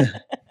 Yeah,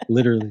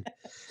 literally.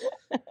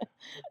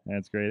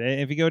 That's great.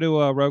 If you go to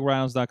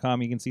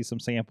roguerhinos.com, you can see some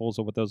samples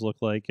of what those look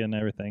like and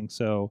everything.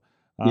 So,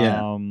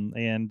 Yeah.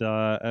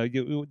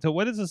 so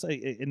what is this?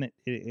 And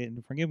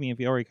forgive me if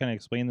you already kind of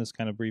explained this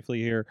kind of briefly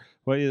here.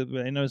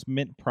 I know it's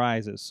mint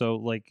prizes. So,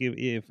 like,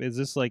 if is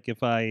this like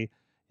if I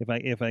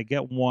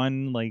get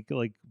one, like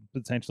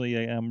potentially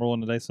I'm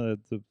rolling the dice to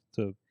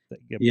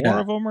get more Yeah.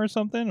 of them or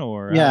something,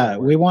 or how does Yeah. that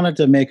work? We wanted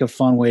to make a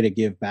fun way to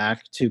give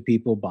back to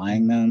people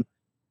buying Mhm. them.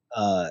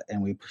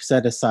 And we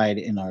set aside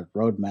in our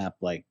roadmap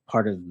like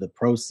part of the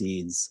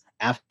proceeds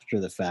after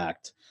the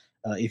fact.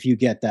 If you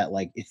get that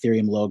like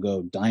Ethereum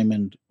logo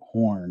diamond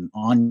horn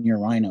on your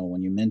Rhino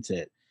when you mint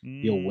it,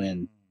 you'll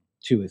win Mm.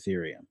 2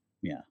 Ethereum.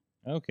 Yeah.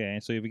 Okay,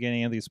 so if you get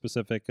any of these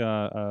specific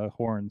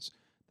horns,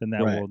 then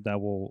Right. that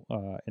will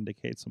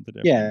indicate something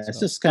different. Yeah. It's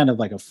So just kind of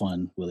like a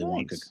fun Willy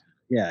Wonka. nice.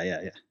 Yeah.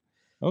 Yeah.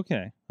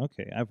 Okay,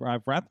 okay. I've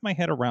wrapped my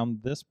head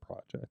around this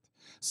project.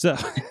 So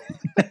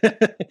Yeah.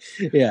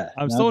 Yeah.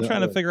 I'm Now still that,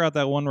 trying to figure out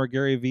that one where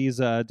Gary V's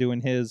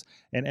doing his,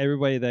 and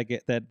everybody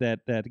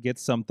that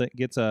gets something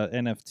gets a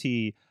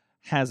NFT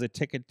has a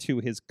ticket to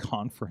his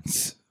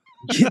conference.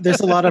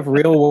 there's a lot of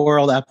real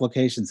world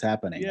applications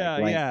happening like Yeah,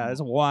 right yeah, now.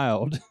 it's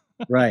wild.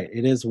 Right.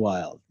 It is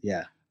wild.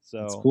 Yeah. It's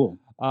So, cool.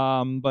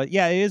 but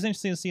yeah, it is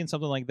interesting seeing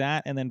something like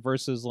that, and then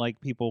versus like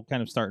people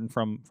kind of starting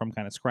from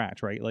kind of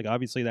scratch, right? Like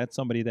obviously that's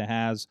somebody that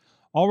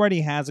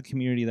already has a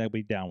community that would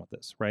be down with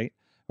this, right?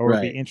 Or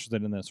would be Right.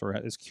 interested in this, or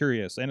is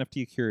curious,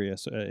 NFT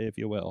curious, if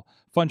you will,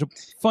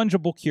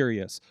 fungible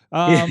curious.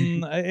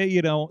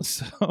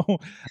 So,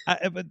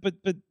 but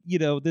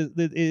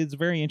it's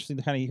very interesting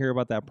to kind of hear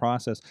about that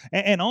process,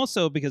 and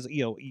also because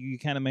you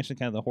kind of mentioned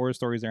kind of the horror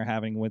stories they're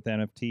having with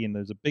NFT, and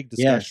there's a big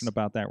discussion Yes.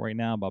 about that right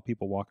now about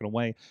people walking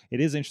away. It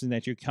is interesting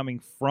that you're coming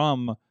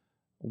from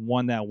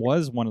one that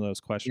was one of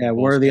those Yeah,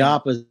 we're questionables, the and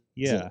opposite.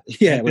 yeah,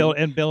 Yeah, and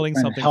we're building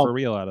trying to something for help.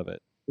 real out of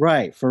it.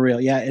 Right, for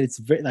real. Yeah,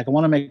 it's like I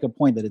want to make a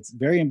point that it's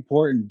very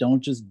important.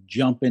 Don't just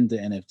jump into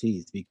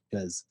NFTs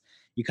because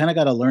you kind of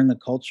got to learn the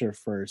culture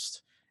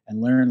first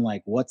and learn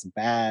like what's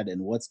bad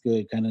and what's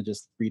good. Kind of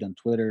just read on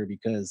Twitter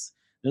because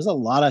there's a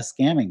lot of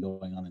scamming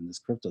going on in this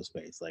crypto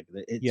space. Like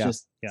it's Yeah,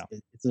 just yeah.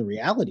 it's a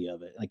reality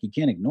of it. Like you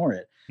can't ignore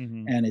it.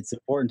 Hmm. And it's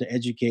important to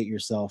educate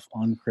yourself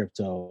on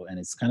crypto, and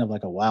it's kind of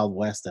like a wild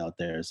west out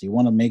there, so you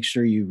want to make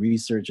sure you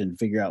research and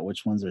figure out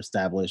which ones are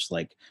established,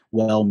 like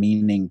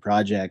well-meaning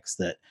projects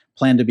that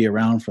plan to be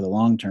around for the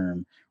long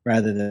term,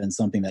 rather than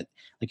something that,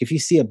 like, if you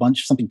see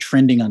something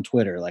trending on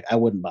Twitter, like, I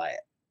wouldn't buy it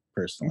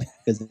personally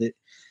because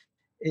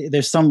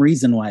there's some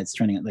reason why it's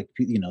trending. Like,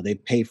 they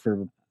pay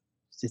for,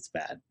 it's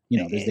bad.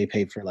 They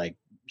pay for like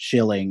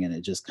shilling, and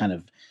it just kind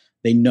of,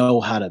 they know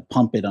how to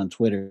pump it on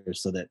Twitter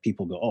so that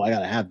people go, oh, I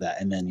gotta have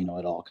that, and then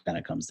it all kind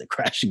of comes to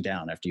crashing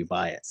down after you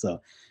buy it.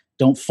 So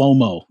don't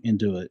FOMO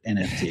into an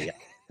NFT.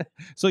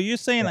 So you're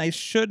saying I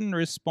shouldn't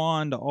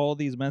respond to all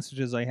these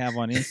messages I have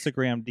on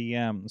Instagram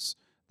DMs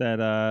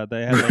that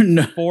they had like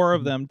No. 4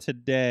 of them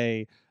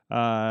today.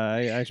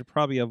 I should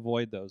probably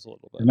avoid those a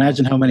little bit.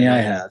 Imagine how many I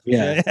have.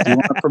 Yeah. Do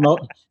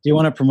you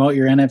want to promote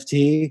your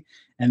NFT?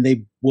 And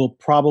they will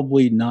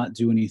probably not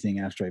do anything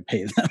after I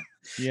pay them.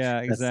 Yeah,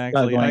 That's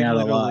exactly. going I out a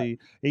lot. literally,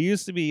 it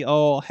used to be,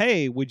 oh,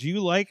 hey, would you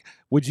like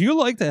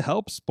to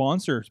help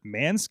sponsor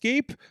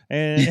Manscaped?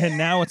 And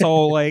now it's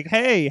all like,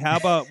 hey, how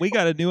about we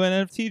got a new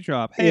NFT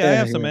drop? Hey, I Yeah,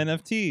 have some yeah,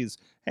 NFTs.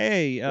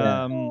 Hey,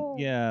 yeah,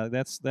 yeah,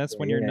 that's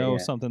when you yeah, know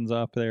yeah, something's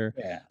up there.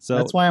 yeah. So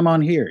That's why I'm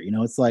on here.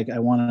 It's like I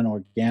want an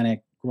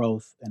organic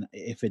growth, and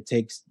if it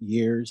takes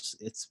years,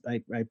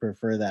 I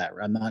prefer that.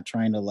 I'm not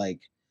trying to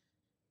like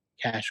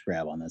cash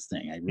grab on this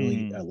thing.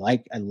 mhm, I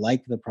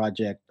like the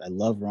project. I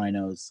love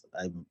rhinos.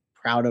 I'm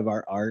proud of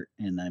our art,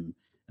 and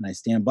I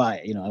stand by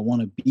it. I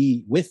want to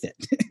be with it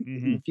in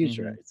the mhm,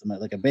 future. mhm. It's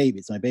like a baby.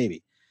 It's my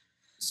baby.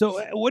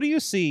 So, what do you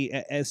see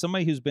as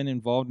somebody who's been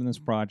involved in this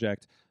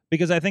project?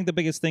 Because I think the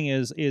biggest thing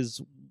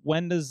is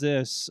when does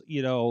this,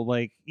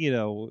 everybody's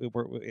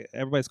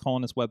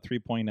calling this Web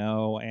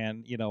 3.0,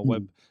 and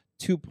Web Mhm.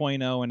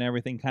 2.0 and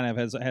everything kind of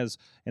has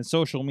and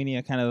social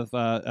media kind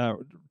of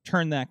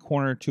turned that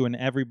corner to an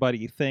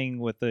everybody thing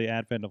with the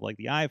advent of like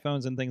the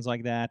iPhones and things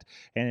like that,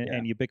 Yeah.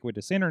 and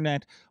ubiquitous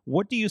internet.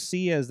 What do you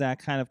see as that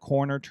kind of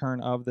corner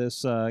turn of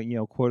this,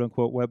 quote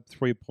unquote Web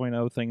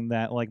 3.0 thing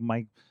that like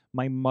my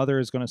mother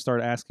is going to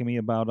start asking me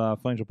about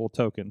fungible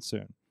tokens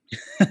soon?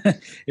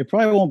 It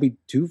probably won't be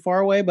too far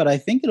away, but I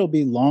think it'll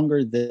be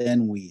longer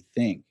than we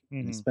think,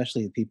 and Hmm.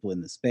 especially the people in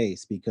the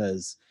space,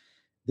 because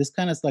this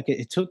kind of like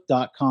it took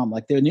 .com,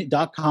 like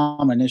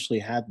 .com initially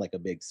had like a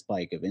big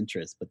spike of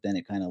interest, but then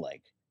it kind of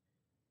like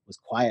was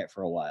quiet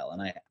for a while,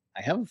 and I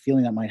have a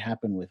feeling that might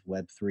happen with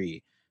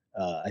Web3.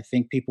 I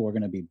think people are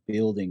going to be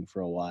building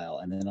for a while,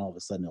 and then all of a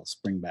sudden it'll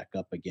spring back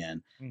up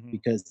again, Hmm.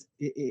 because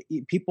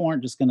people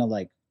aren't just going to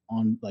like,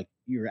 on like,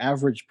 your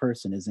average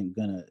person is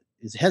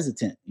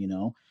hesitant,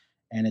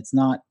 and it's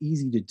not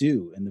easy to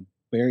do, and the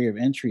barrier of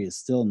entry is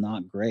still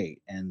not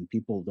great, and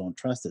people don't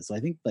trust it. So I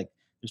think like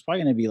there's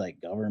probably going to be like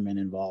government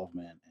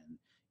involvement, and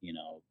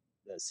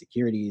the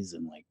securities,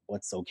 and like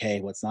what's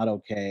okay, what's not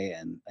okay,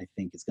 and I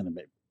think it's going to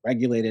be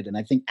regulated. And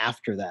I think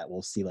after that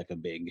we'll see like a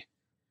big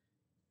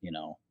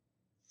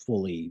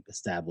fully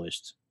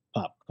established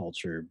pop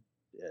culture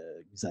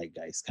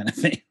zeitgeist kind of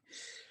thing.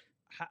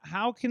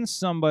 How can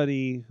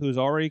somebody who's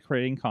already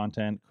creating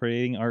content,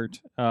 creating art,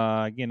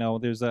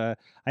 there's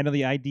I know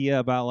the idea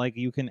about like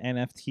you can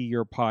NFT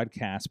your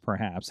podcast,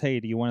 perhaps. Hey,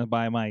 do you want to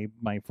buy my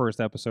first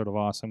episode of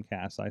Awesome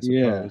Cast? I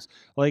suppose.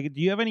 Like,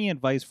 do you have any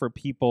advice for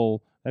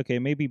people? Okay,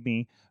 maybe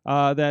me,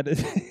 that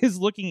is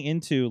looking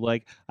into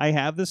like, I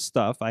have this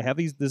stuff, I have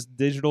these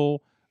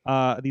digital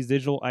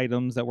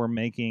items that we're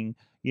making.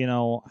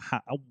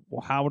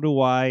 How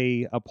do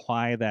I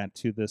apply that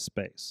to this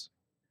space?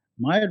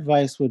 My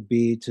advice would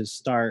be to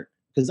start,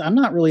 because I'm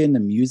not really in the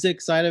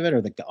music side of it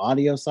or the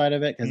audio side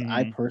of it, because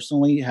I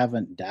personally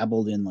haven't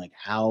dabbled in like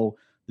how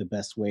the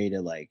best way to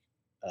like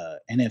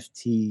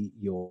NFT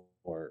your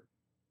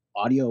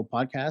audio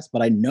podcast,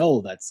 but I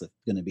know that's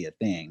going to be a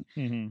thing.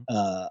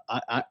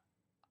 I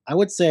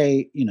would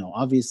say,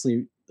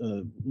 obviously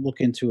look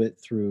into it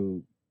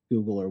through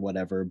Google or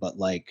whatever, but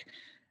like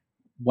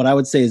what I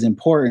would say is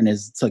important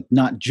is to like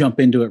not jump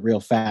into it real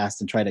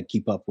fast and try to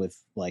keep up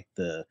with like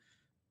the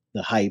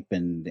hype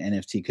and the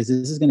NFT, because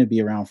this is going to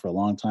be around for a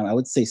long time. I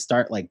would say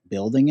start like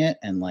building it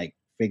and like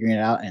figuring it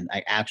out and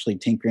like actually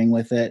tinkering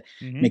with it.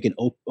 Make an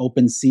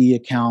OpenSea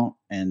account,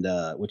 and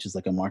which is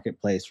like a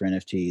marketplace for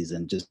NFTs,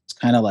 and just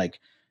kind of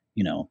like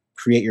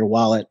create your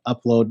wallet,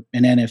 upload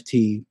an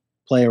NFT,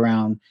 play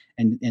around,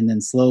 and then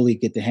slowly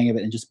get the hang of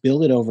it and just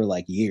build it over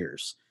like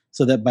years,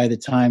 so that by the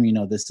time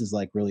this is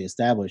like really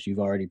established, you've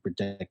already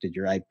protected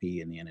your IP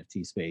in the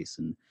NFT space,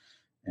 and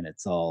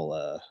it's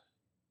all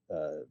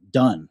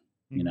done.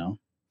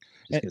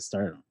 Just get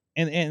started.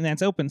 And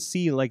that's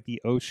OpenSea, like the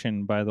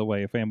ocean, by the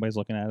way, if anybody's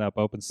looking that up,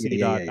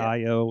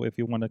 OpenSea.io, if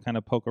you want to kind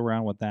of poke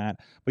around with that.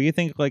 But you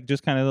think like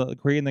just kind of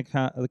creating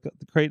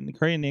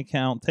the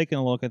account, taking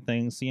a look at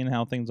things, seeing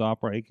how things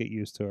operate, get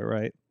used to it,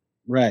 right?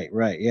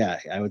 Right. Yeah.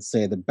 I would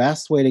say the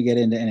best way to get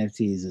into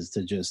NFTs is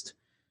to just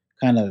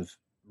kind of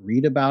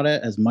read about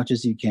it as much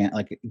as you can,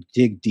 like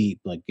dig deep,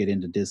 like get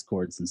into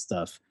Discords and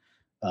stuff.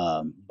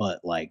 But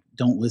like,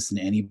 don't listen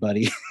to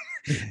anybody.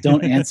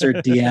 Don't answer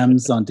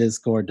DMs on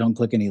Discord. Don't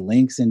click any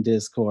links in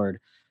Discord,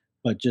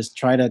 but just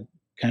try to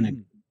kind of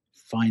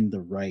find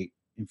the right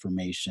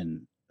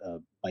information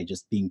by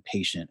just being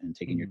patient and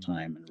taking your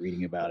time and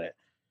reading about it.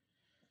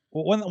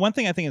 Well, one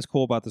thing I think is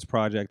cool about this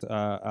project,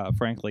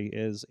 frankly,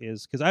 is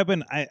because I've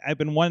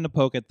been wanting to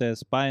poke at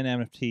this, buy an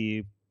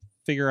NFT,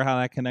 figure out how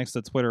that connects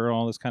to Twitter and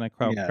all this kind of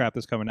crap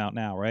that's coming out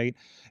now, right?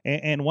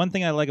 And one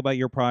thing I like about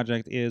your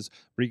project is,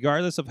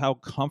 regardless of how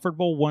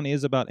comfortable one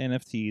is about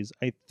NFTs,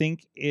 I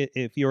think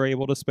if you're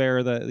able to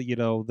spare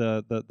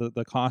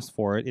the cost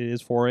for it, it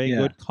is for a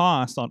good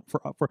cost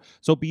for.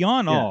 So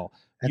beyond all,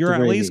 you're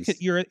at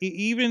least you're,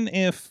 even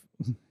if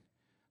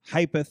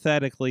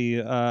hypothetically,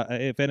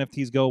 if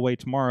NFTs go away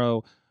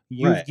tomorrow,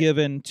 you've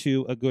given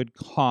to a good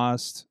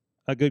cause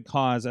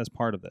as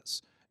part of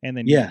this. And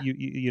then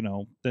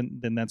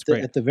then that's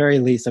great. At the very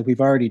least, like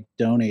we've already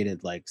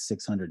donated like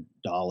 $600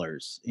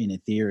 in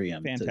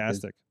Ethereum.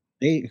 Fantastic.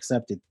 They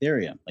accept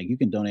Ethereum. Like you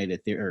can donate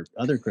Ethereum or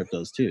other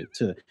cryptos too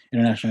to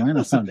International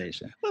Rhino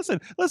Foundation. Listen.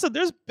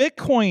 There's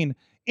Bitcoin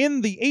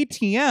in the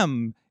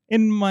ATM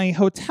in my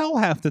hotel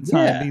half the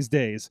time these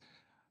days.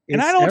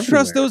 And I don't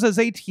trust those as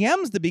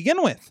ATMs to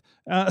begin with.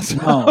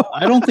 No,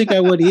 I don't think I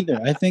would either.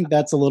 I think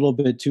that's a little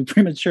bit too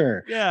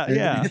premature.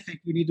 Yeah. I think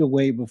we need to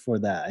wait before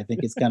that. I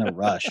think it's kind of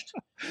rushed.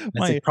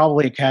 It's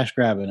probably a cash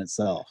grab in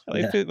itself.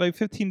 Like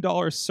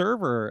 $15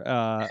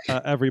 server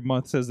every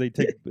month says they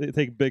take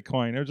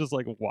Bitcoin. They're just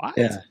like, what?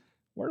 Yeah.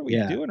 What are we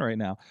doing right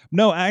now?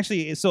 No,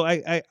 actually, so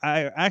I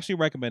actually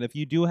recommend, if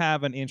you do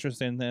have an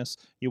interest in this,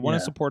 you want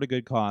to support a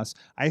good cause,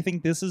 I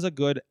think this is a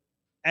good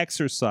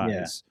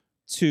exercise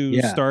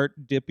to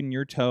start dipping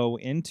your toe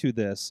into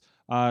this,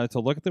 to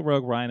look at the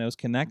Rogue Rhinos,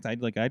 connect.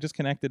 I just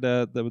connected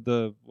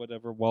the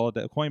whatever wallet,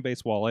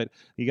 Coinbase wallet.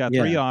 You got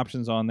 3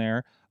 options on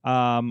there.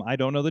 I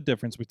don't know the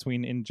difference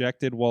between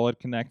Injected, Wallet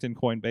Connect, and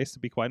Coinbase, to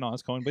be quite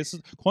honest.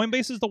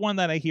 Coinbase is the one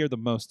that I hear the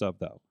most of,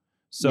 though.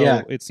 So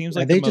it seems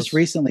like they just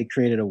recently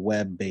created a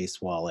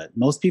web-based wallet.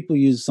 Most people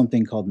use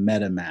something called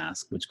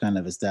MetaMask, which kind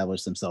of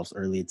established themselves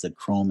early. It's a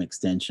Chrome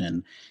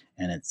extension,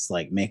 and it's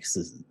like makes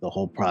the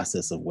whole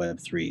process of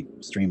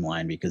Web3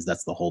 streamlined, because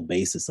that's the whole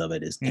basis of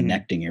it, is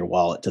connecting your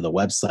wallet to the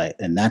website,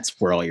 and that's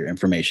where all your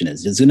information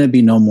is. There's going to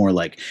be no more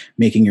like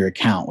making your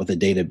account with a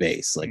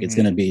database. Like it's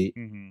going to be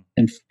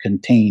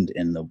contained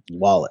in the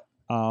wallet.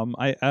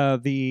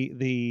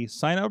 The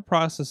sign up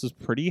process is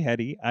pretty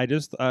heady. I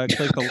just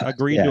clicked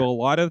agree to a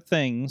lot of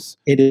things.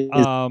 It is.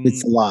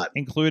 It's a lot,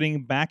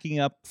 including backing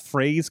up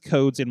phrase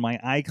codes in my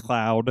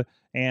iCloud,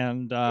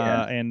 and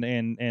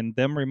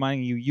them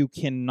reminding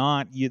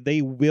you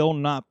they will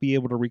not be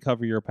able to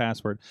recover your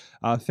password.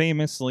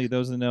 Famously,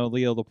 those that know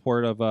Leo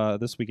Laporte of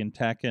This Week in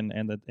Tech and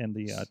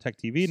the Tech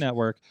TV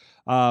network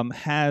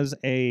has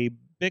a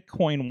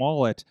Bitcoin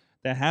wallet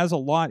that has a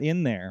lot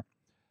in there.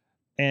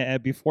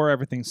 Before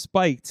everything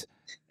spiked,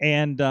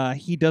 and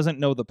he doesn't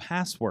know the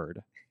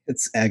password.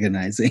 It's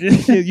agonizing.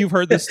 You've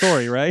heard this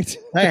story, right?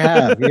 I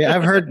have. Yeah,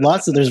 I've heard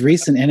lots of. There's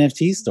recent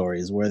NFT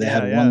stories where they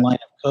had one line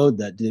of code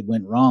that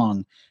went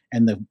wrong,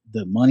 and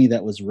the money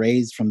that was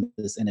raised from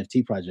this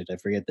NFT project, I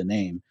forget the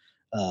name,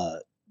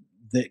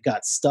 that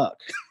got stuck.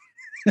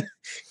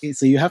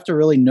 So you have to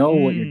really know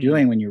what you're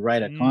doing when you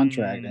write a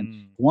contract,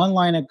 and one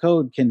line of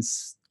code can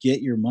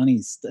get your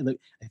money.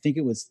 I think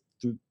it was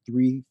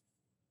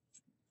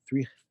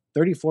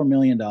 $34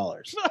 million,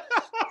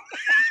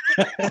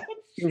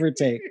 give or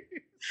take,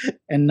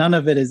 and none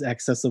of it is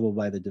accessible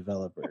by the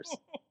developers.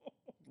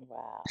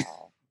 Wow.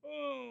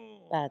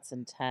 That's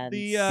intense.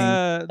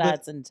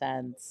 That's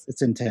intense.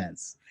 It's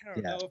intense.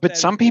 Yeah. But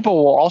some people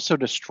will also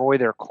destroy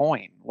their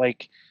coin.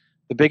 Like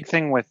the big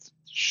thing with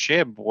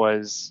SHIB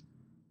was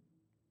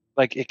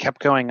like it kept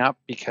going up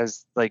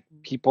because like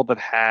people that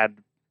had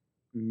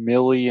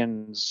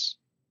millions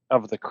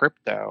of the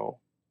crypto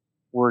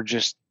were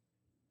just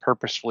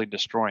purposefully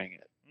destroying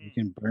it. You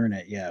can burn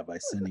it, by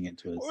sending it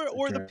to us.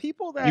 Or the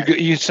people that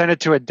you send it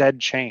to a dead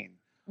chain.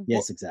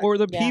 Yes, exactly. Or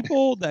the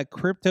people that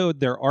cryptoed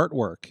their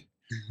artwork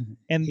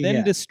and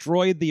then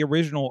destroyed the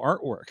original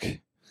artwork.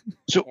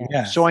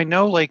 So I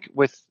know like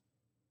with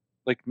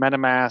like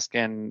MetaMask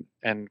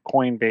and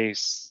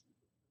Coinbase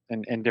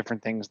and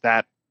different things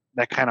that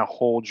kind of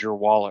holds your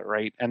wallet,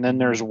 right? And then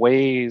there's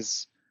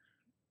ways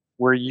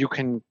where you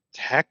can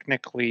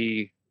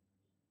technically,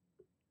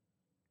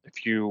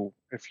 if you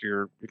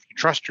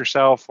trust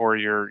yourself or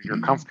you're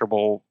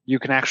comfortable, you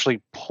can actually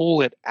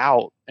pull it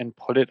out and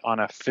put it on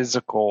a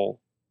physical.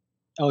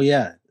 Oh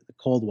yeah, the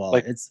cold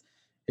wallet. Like,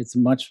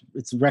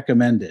 it's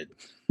recommended.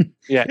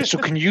 Yeah. So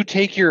can you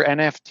take your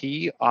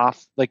NFT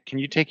off? Like, can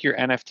you take your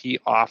NFT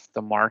off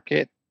the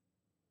market,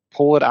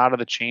 pull it out of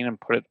the chain, and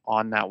put it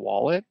on that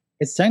wallet?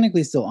 It's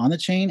technically still on the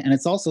chain, and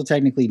it's also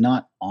technically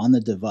not on the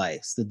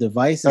device. The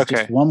device is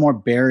just one more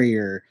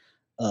barrier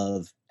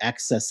of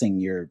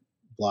accessing your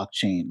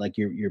blockchain. Like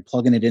you're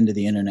plugging it into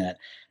the internet,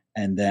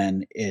 and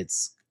then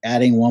it's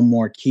adding one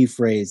more key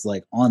phrase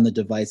like on the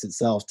device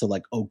itself to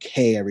like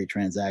okay every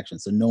transaction,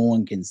 so no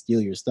one can steal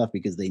your stuff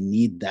because they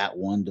need that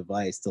one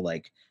device to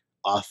like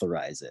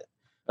authorize it.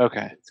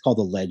 Okay. It's called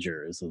a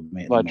ledger. Is the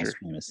most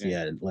famous.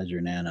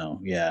 Ledger Nano.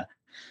 Yeah.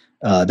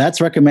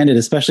 That's recommended,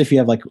 especially if you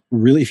have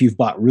if you've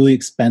bought really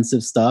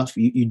expensive stuff.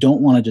 You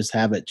don't want to just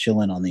have it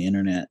chilling on the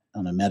internet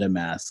on a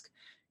MetaMask,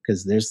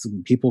 because there's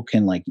people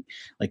can like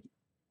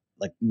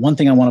one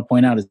thing I want to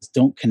point out is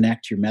don't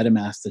connect your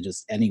MetaMask to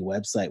just any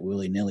website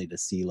willy-nilly to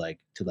see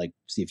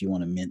see if you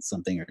want to mint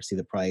something or see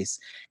the price,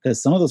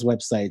 because some of those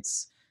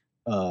websites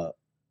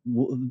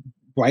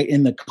right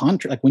in the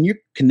contract, like when you're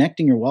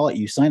connecting your wallet,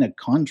 you sign a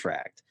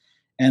contract,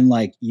 and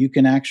like you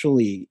can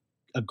actually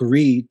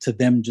agree to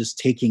them just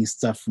taking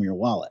stuff from your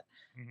wallet.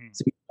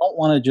 So you don't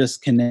want to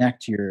just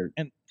connect your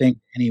thing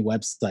to any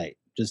website.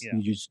 Just you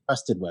use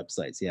trusted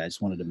websites. I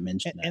just wanted to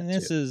mention that. And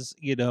this is,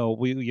 we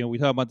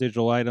talk about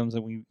digital items,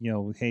 and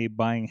we,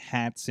 buying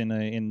hats in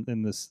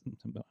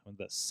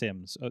the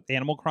Sims,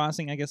 Animal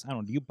Crossing. I guess I don't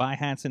know. Do you buy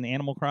hats in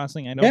Animal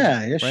Crossing? I don't.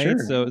 Yeah, right. Sure.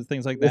 So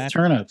things like with that.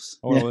 Turnips.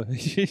 Or, I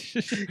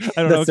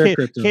don't know.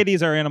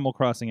 Katie's our Animal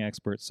Crossing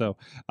expert. So,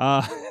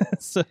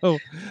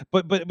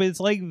 but it's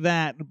like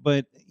that.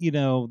 But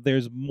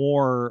there's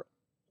more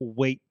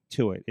weight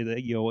to it.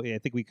 I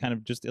think we kind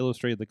of just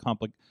illustrated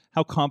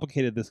how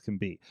complicated this can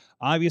be.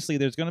 Obviously,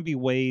 there's going to be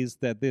ways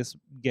that this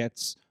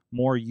gets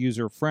more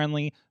user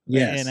friendly.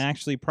 Yes. And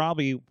actually,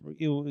 probably,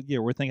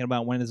 we're thinking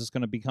about when is this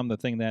going to become the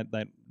thing that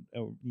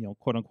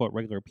quote unquote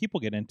regular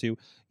people get into.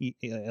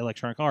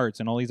 Electronic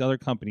Arts and all these other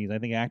companies. I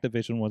think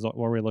Activision was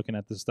where we're looking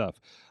at this stuff.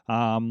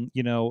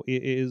 It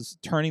is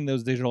turning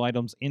those digital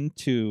items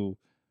into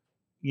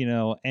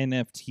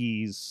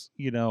NFTs,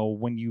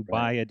 when you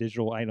buy a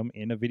digital item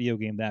in a video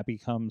game, that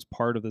becomes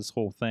part of this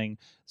whole thing.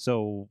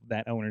 So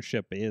that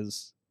ownership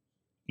is,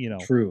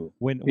 true.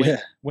 When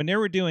they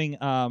were doing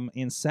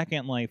in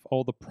Second Life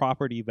all the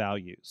property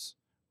values,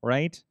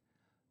 right?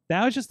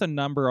 That was just a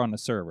number on the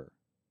server.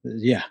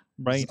 Yeah.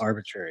 Right. It's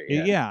arbitrary.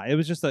 Yeah. It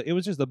was just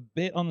a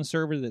bit on the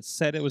server that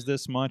said it was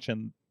this much,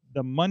 and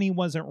the money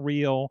wasn't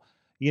real.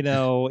 It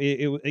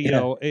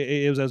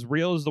was as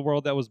real as the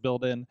world that was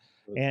built in.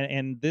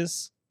 And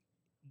this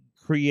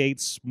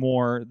creates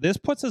more. This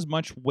puts as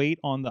much weight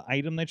on the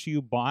item that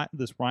you bought,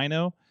 this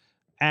Rhino,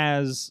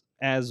 as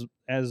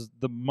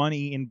the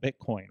money in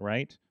Bitcoin,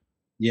 right?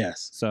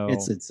 Yes. So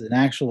it's an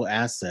actual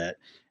asset.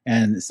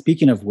 And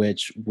speaking of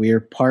which, we're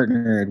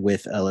partnered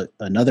with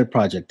another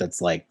project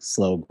that's like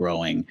slow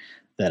growing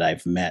that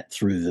I've met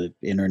through the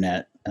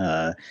internet,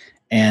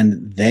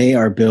 and they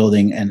are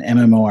building an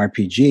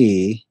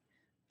MMORPG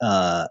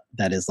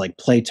that is like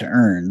play to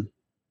earn,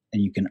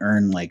 and you can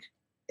earn like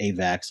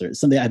AVAX or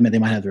something. I mean, they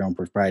might have their own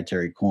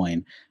proprietary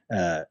coin,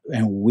 and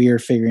we're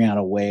figuring out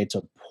a way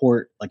to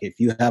port. Like, if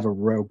you have a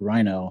Rogue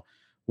Rhino,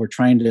 we're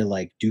trying to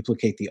like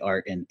duplicate the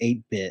art in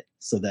 8-bit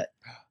so that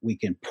we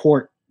can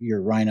port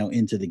your Rhino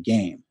into the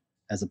game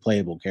as a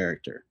playable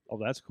character. Oh,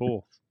 that's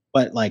cool.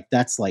 But like,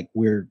 that's like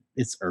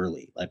it's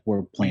early. Like,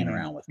 we're playing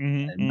around with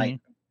it.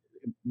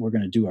 We're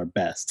going to do our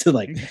best to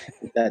like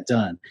get that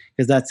done,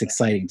 because that's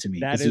exciting to me.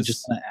 Because you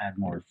just want to add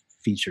more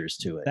features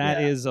to it.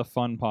 That is a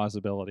fun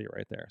possibility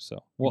right there. So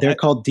they're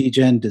called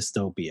Degen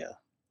Dystopia.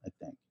 I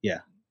think. Yeah.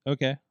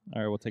 Okay.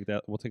 All right. We'll take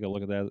that. We'll take a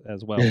look at that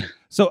as well.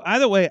 So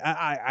either way,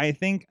 I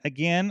think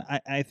again,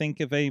 I think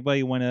if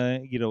anybody want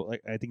to,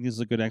 I think this is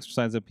a good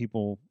exercise that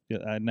people,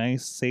 a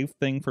nice, safe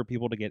thing for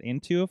people to get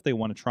into if they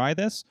want to try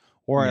this,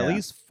 or at Yeah.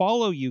 least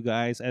follow you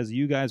guys as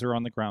you guys are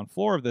on the ground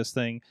floor of this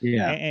thing,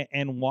 Yeah.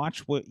 and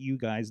watch what you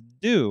guys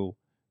do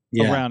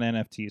Yeah. around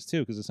NFTs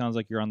too, because it sounds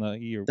like you're on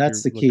the.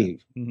 That's the looking- key.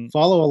 Mhm.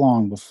 Follow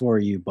along before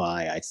you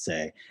buy, I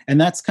say. And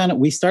that's kind of,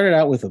 we started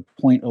out with a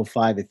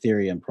 0.05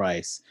 Ethereum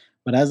price.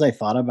 But as I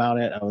thought about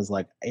it, I was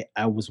like,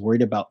 I was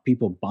worried about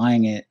people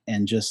buying it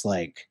and just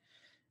like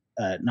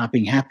not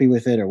being happy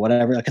with it or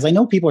whatever. Because I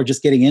know people are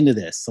just getting into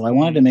this. So I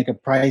wanted to make a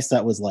price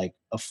that was like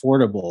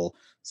affordable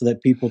so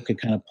that people could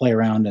kind of play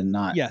around and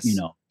not, Yes, break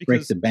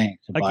because, the bank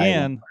to buy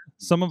Again, one.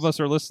 some of us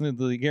are listening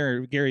to the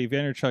Gary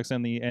Vaynerchuk's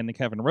and the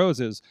Kevin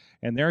Roses,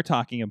 and they're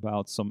talking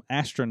about some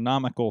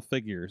astronomical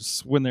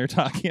figures when they're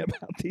talking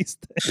about these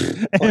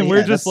things, and Well, we're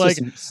yeah, just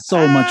that's like,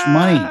 so much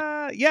money.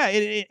 Yeah,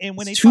 and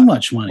when It's they too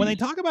much money. when they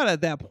talk about it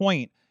at that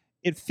point,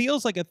 it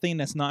feels like a thing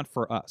that's not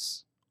for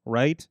us,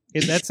 right?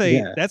 That's a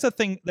Yeah. that's a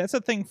thing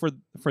for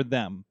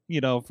them,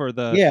 for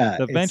the Yeah,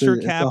 the it's venture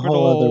it's a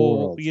whole other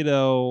capital, world.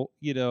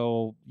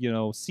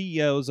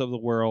 CEOs of the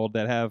world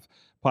that have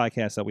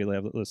podcasts that we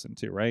listen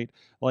to, right?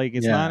 Like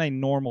it's Yeah. not a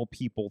normal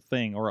people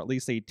thing, or at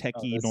least a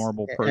techie That's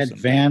normal person thing.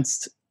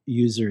 advanced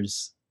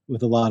users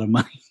with a lot of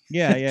money.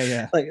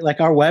 Yeah.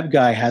 Like our web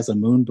guy has a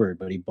Moonbird,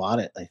 but he bought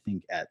it, I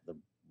think, at the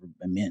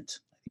mint.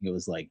 I think it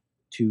was like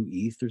 2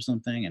 ETH or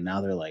something, and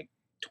now they're like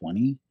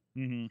 20.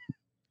 hmm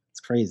It's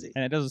crazy.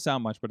 And it doesn't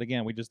sound much, but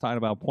again, we just talked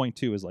about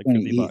 0.2 is like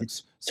 20 $50.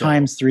 ETH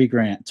times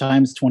 $3,000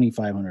 times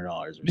 $2,500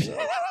 or so.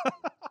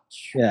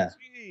 Yeah.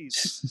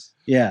 Jeez.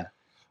 Yeah.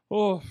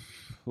 Oh.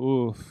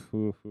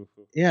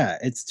 Yeah,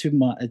 it's too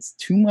much. It's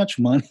too much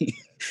money.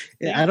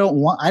 I don't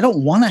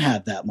want to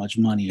have that much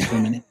money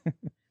from an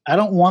I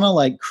don't want to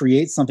like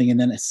create something and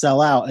then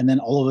sell out and then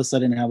all of a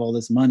sudden have all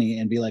this money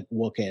and be like,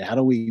 well, okay, how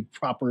do we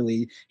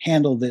properly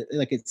handle that?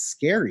 Like, it's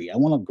scary. I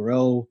want to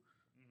grow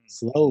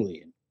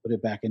slowly and put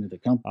it back into the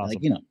company.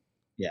 Awesome. Like,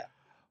 yeah.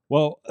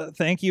 Well,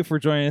 thank you for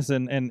joining us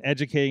and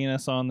educating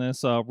us on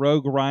this.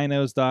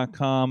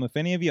 RogueRhinos.com. If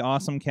any of you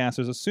awesome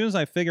casters, as soon as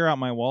I figure out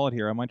my wallet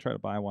here, I might try to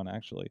buy one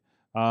actually.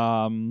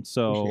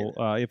 So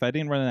if I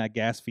didn't run that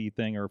gas fee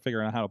thing or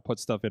figure out how to put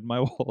stuff in my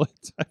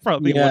wallet, I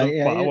probably would have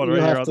bought one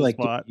right here on the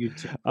spot.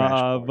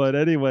 But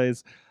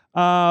anyways,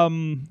 I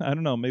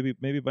don't know.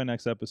 Maybe by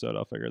next episode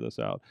I'll figure this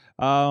out.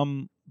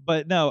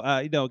 But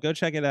no, go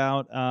check it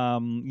out.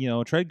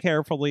 Tread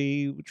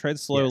carefully, tread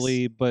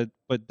slowly, but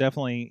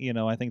definitely,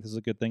 I think this is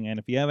a good thing. And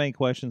if you have any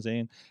questions,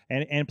 and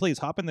please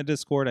hop in the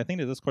Discord. I think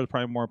the Discord is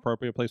probably a more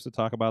appropriate place to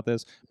talk about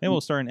this. Maybe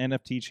we'll start an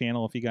NFT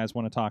channel if you guys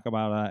want to talk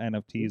about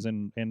NFTs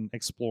and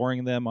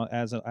exploring them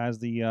as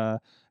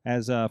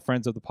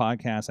friends of the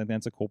podcast. I think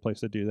that's a cool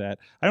place to do that.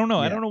 I don't know.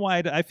 Yeah. I don't know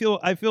why. I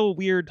feel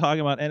weird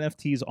talking about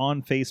NFTs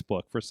on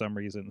Facebook for some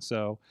reason.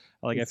 So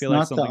I It's feel like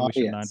not the something we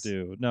should not audience.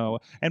 do. No,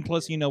 and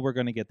plus, we're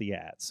going to get the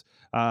ads.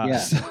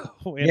 Yeah.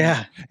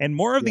 And, and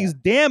more of Yeah. these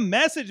damn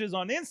messages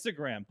on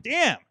Instagram.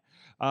 Damn.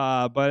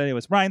 But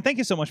anyways, Ryan, thank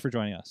you so much for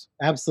joining us.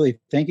 Absolutely.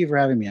 Thank you for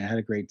having me. I had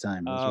a great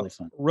time. It was really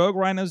fun.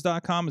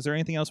 RogueRhinos.com. Is there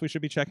anything else we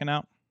should be checking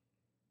out?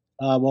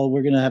 Well,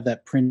 we're going to have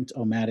that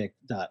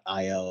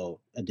printomatic.io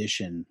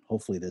edition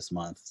hopefully this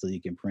month, so you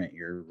can print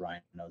your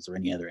rhinos or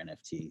any other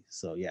NFT.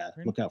 So yeah,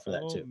 look out for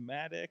that too.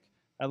 Print-o-matic.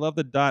 I love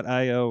the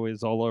 .io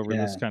is all over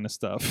this Yeah. kind of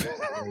stuff.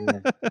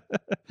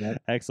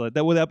 Yep. Excellent.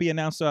 Will that be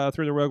announced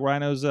through the Rogue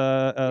Rhinos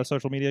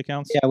social media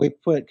accounts? Yeah, we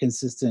put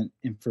consistent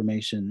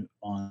information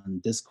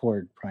on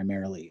Discord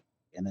primarily,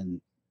 and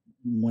then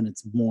when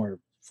it's more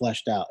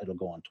fleshed out, it'll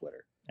go on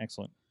Twitter.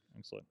 Excellent.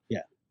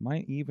 Yeah.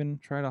 Might even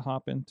try to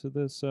hop into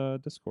this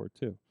Discord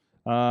too.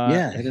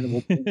 Yeah,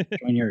 we'll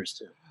join yours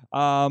too.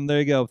 There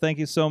you go. Thank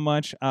you so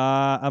much,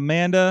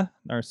 Amanda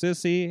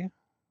Narcissi,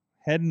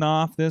 heading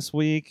off this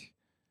week.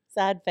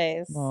 Sad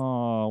face.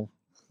 Oh,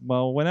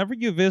 well, whenever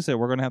you visit,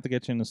 we're gonna have to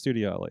get you in the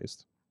studio at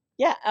least.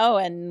 Yeah. Oh,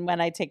 and when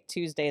I take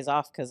Tuesdays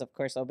off, because of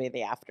course it'll be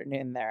the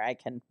afternoon there, I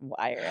can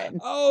wire in.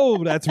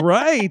 Oh, that's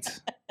right.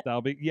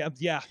 That'll be yeah.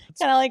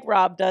 Kind of like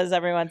Rob does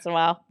every once in a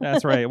while.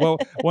 That's right. Well,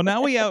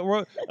 now we have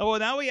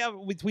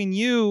between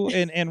you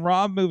and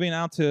Rob moving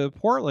out to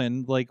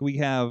Portland, like we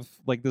have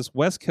like this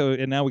West Coast,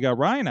 and now we got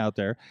Ryan out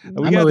there.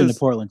 We I'm got moving this- to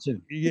Portland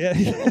too. Yeah.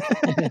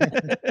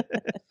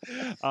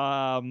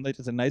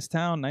 It's a nice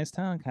town,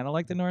 kind of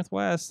like the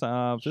Northwest.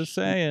 Just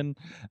saying.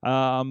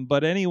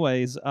 But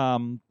anyways,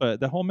 but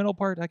the whole middle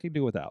part I could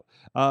do without.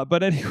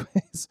 But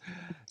anyways,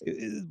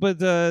 we'll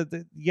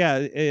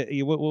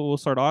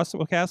start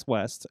Cast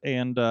West,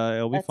 and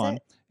it'll be That's fun.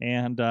 it.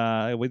 And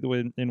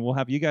we'll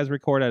have you guys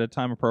record at a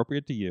time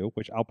appropriate to you,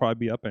 which I'll probably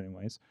be up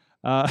anyways.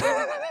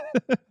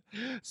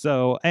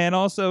 So, and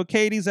also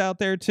Katie's out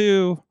there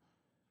too,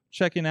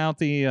 checking out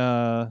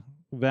the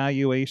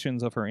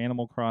valuations of her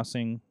Animal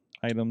Crossing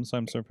items.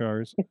 I'm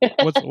surprised.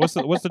 What's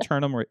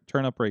the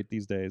turn up rate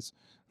these days?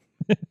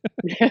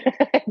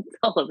 It's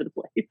all over the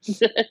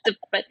place.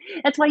 But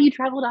that's why you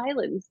travel to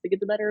islands, to get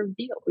the better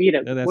deal.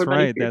 That's more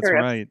money right. for your That's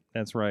turnips. right.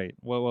 That's right.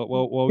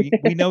 Well.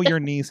 We know your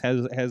niece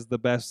has the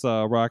best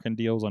rockin'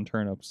 deals on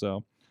turnips.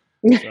 So.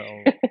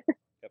 Yep.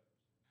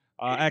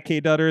 At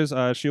Kate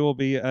Dutters, she will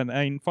be,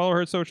 and follow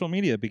her social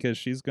media because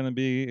she's going to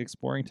be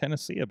exploring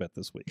Tennessee a bit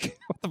this week.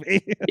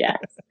 Yes,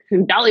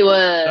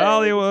 Dollywood,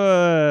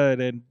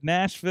 Hollywood and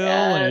Nashville,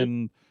 Yes.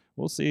 and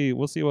we'll see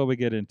what we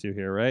get into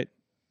here, right?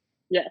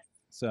 Yes.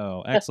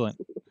 So excellent.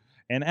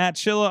 And at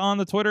Chilla on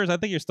the Twitters, I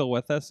think you're still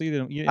with us. You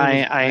didn't,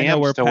 I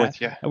am still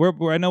with you.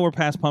 I know we're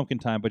past pumpkin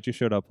time, but you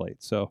showed up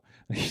late, so.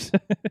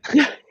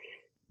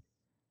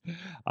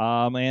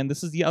 And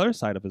this is the other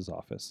side of his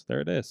office.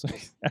 There it is.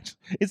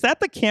 Is that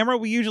the camera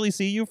we usually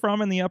see you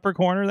from in the upper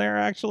corner there?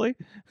 Actually,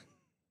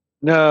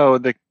 No,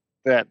 that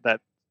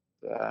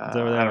it's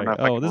over there. I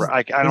don't know.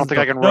 Right? I don't think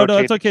I can No,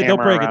 rotate. it's okay. The Don't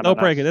camera break it. around Don't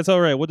break it. enough. It's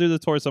all right. We'll do the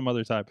tour some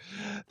other time.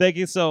 Thank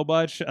you so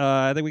much.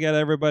 I think we got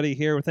everybody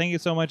here. Thank you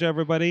so much,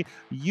 everybody.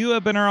 You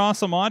have been our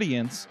awesome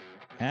audience.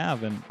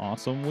 Have an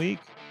awesome week.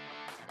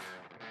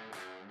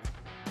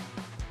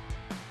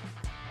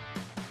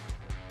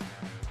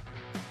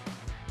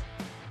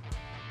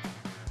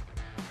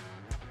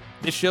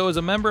 This show is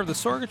a member of the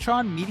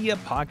Sorgatron Media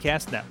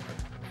Podcast Network.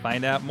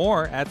 Find out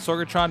more at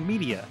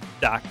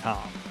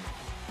sorgatronmedia.com.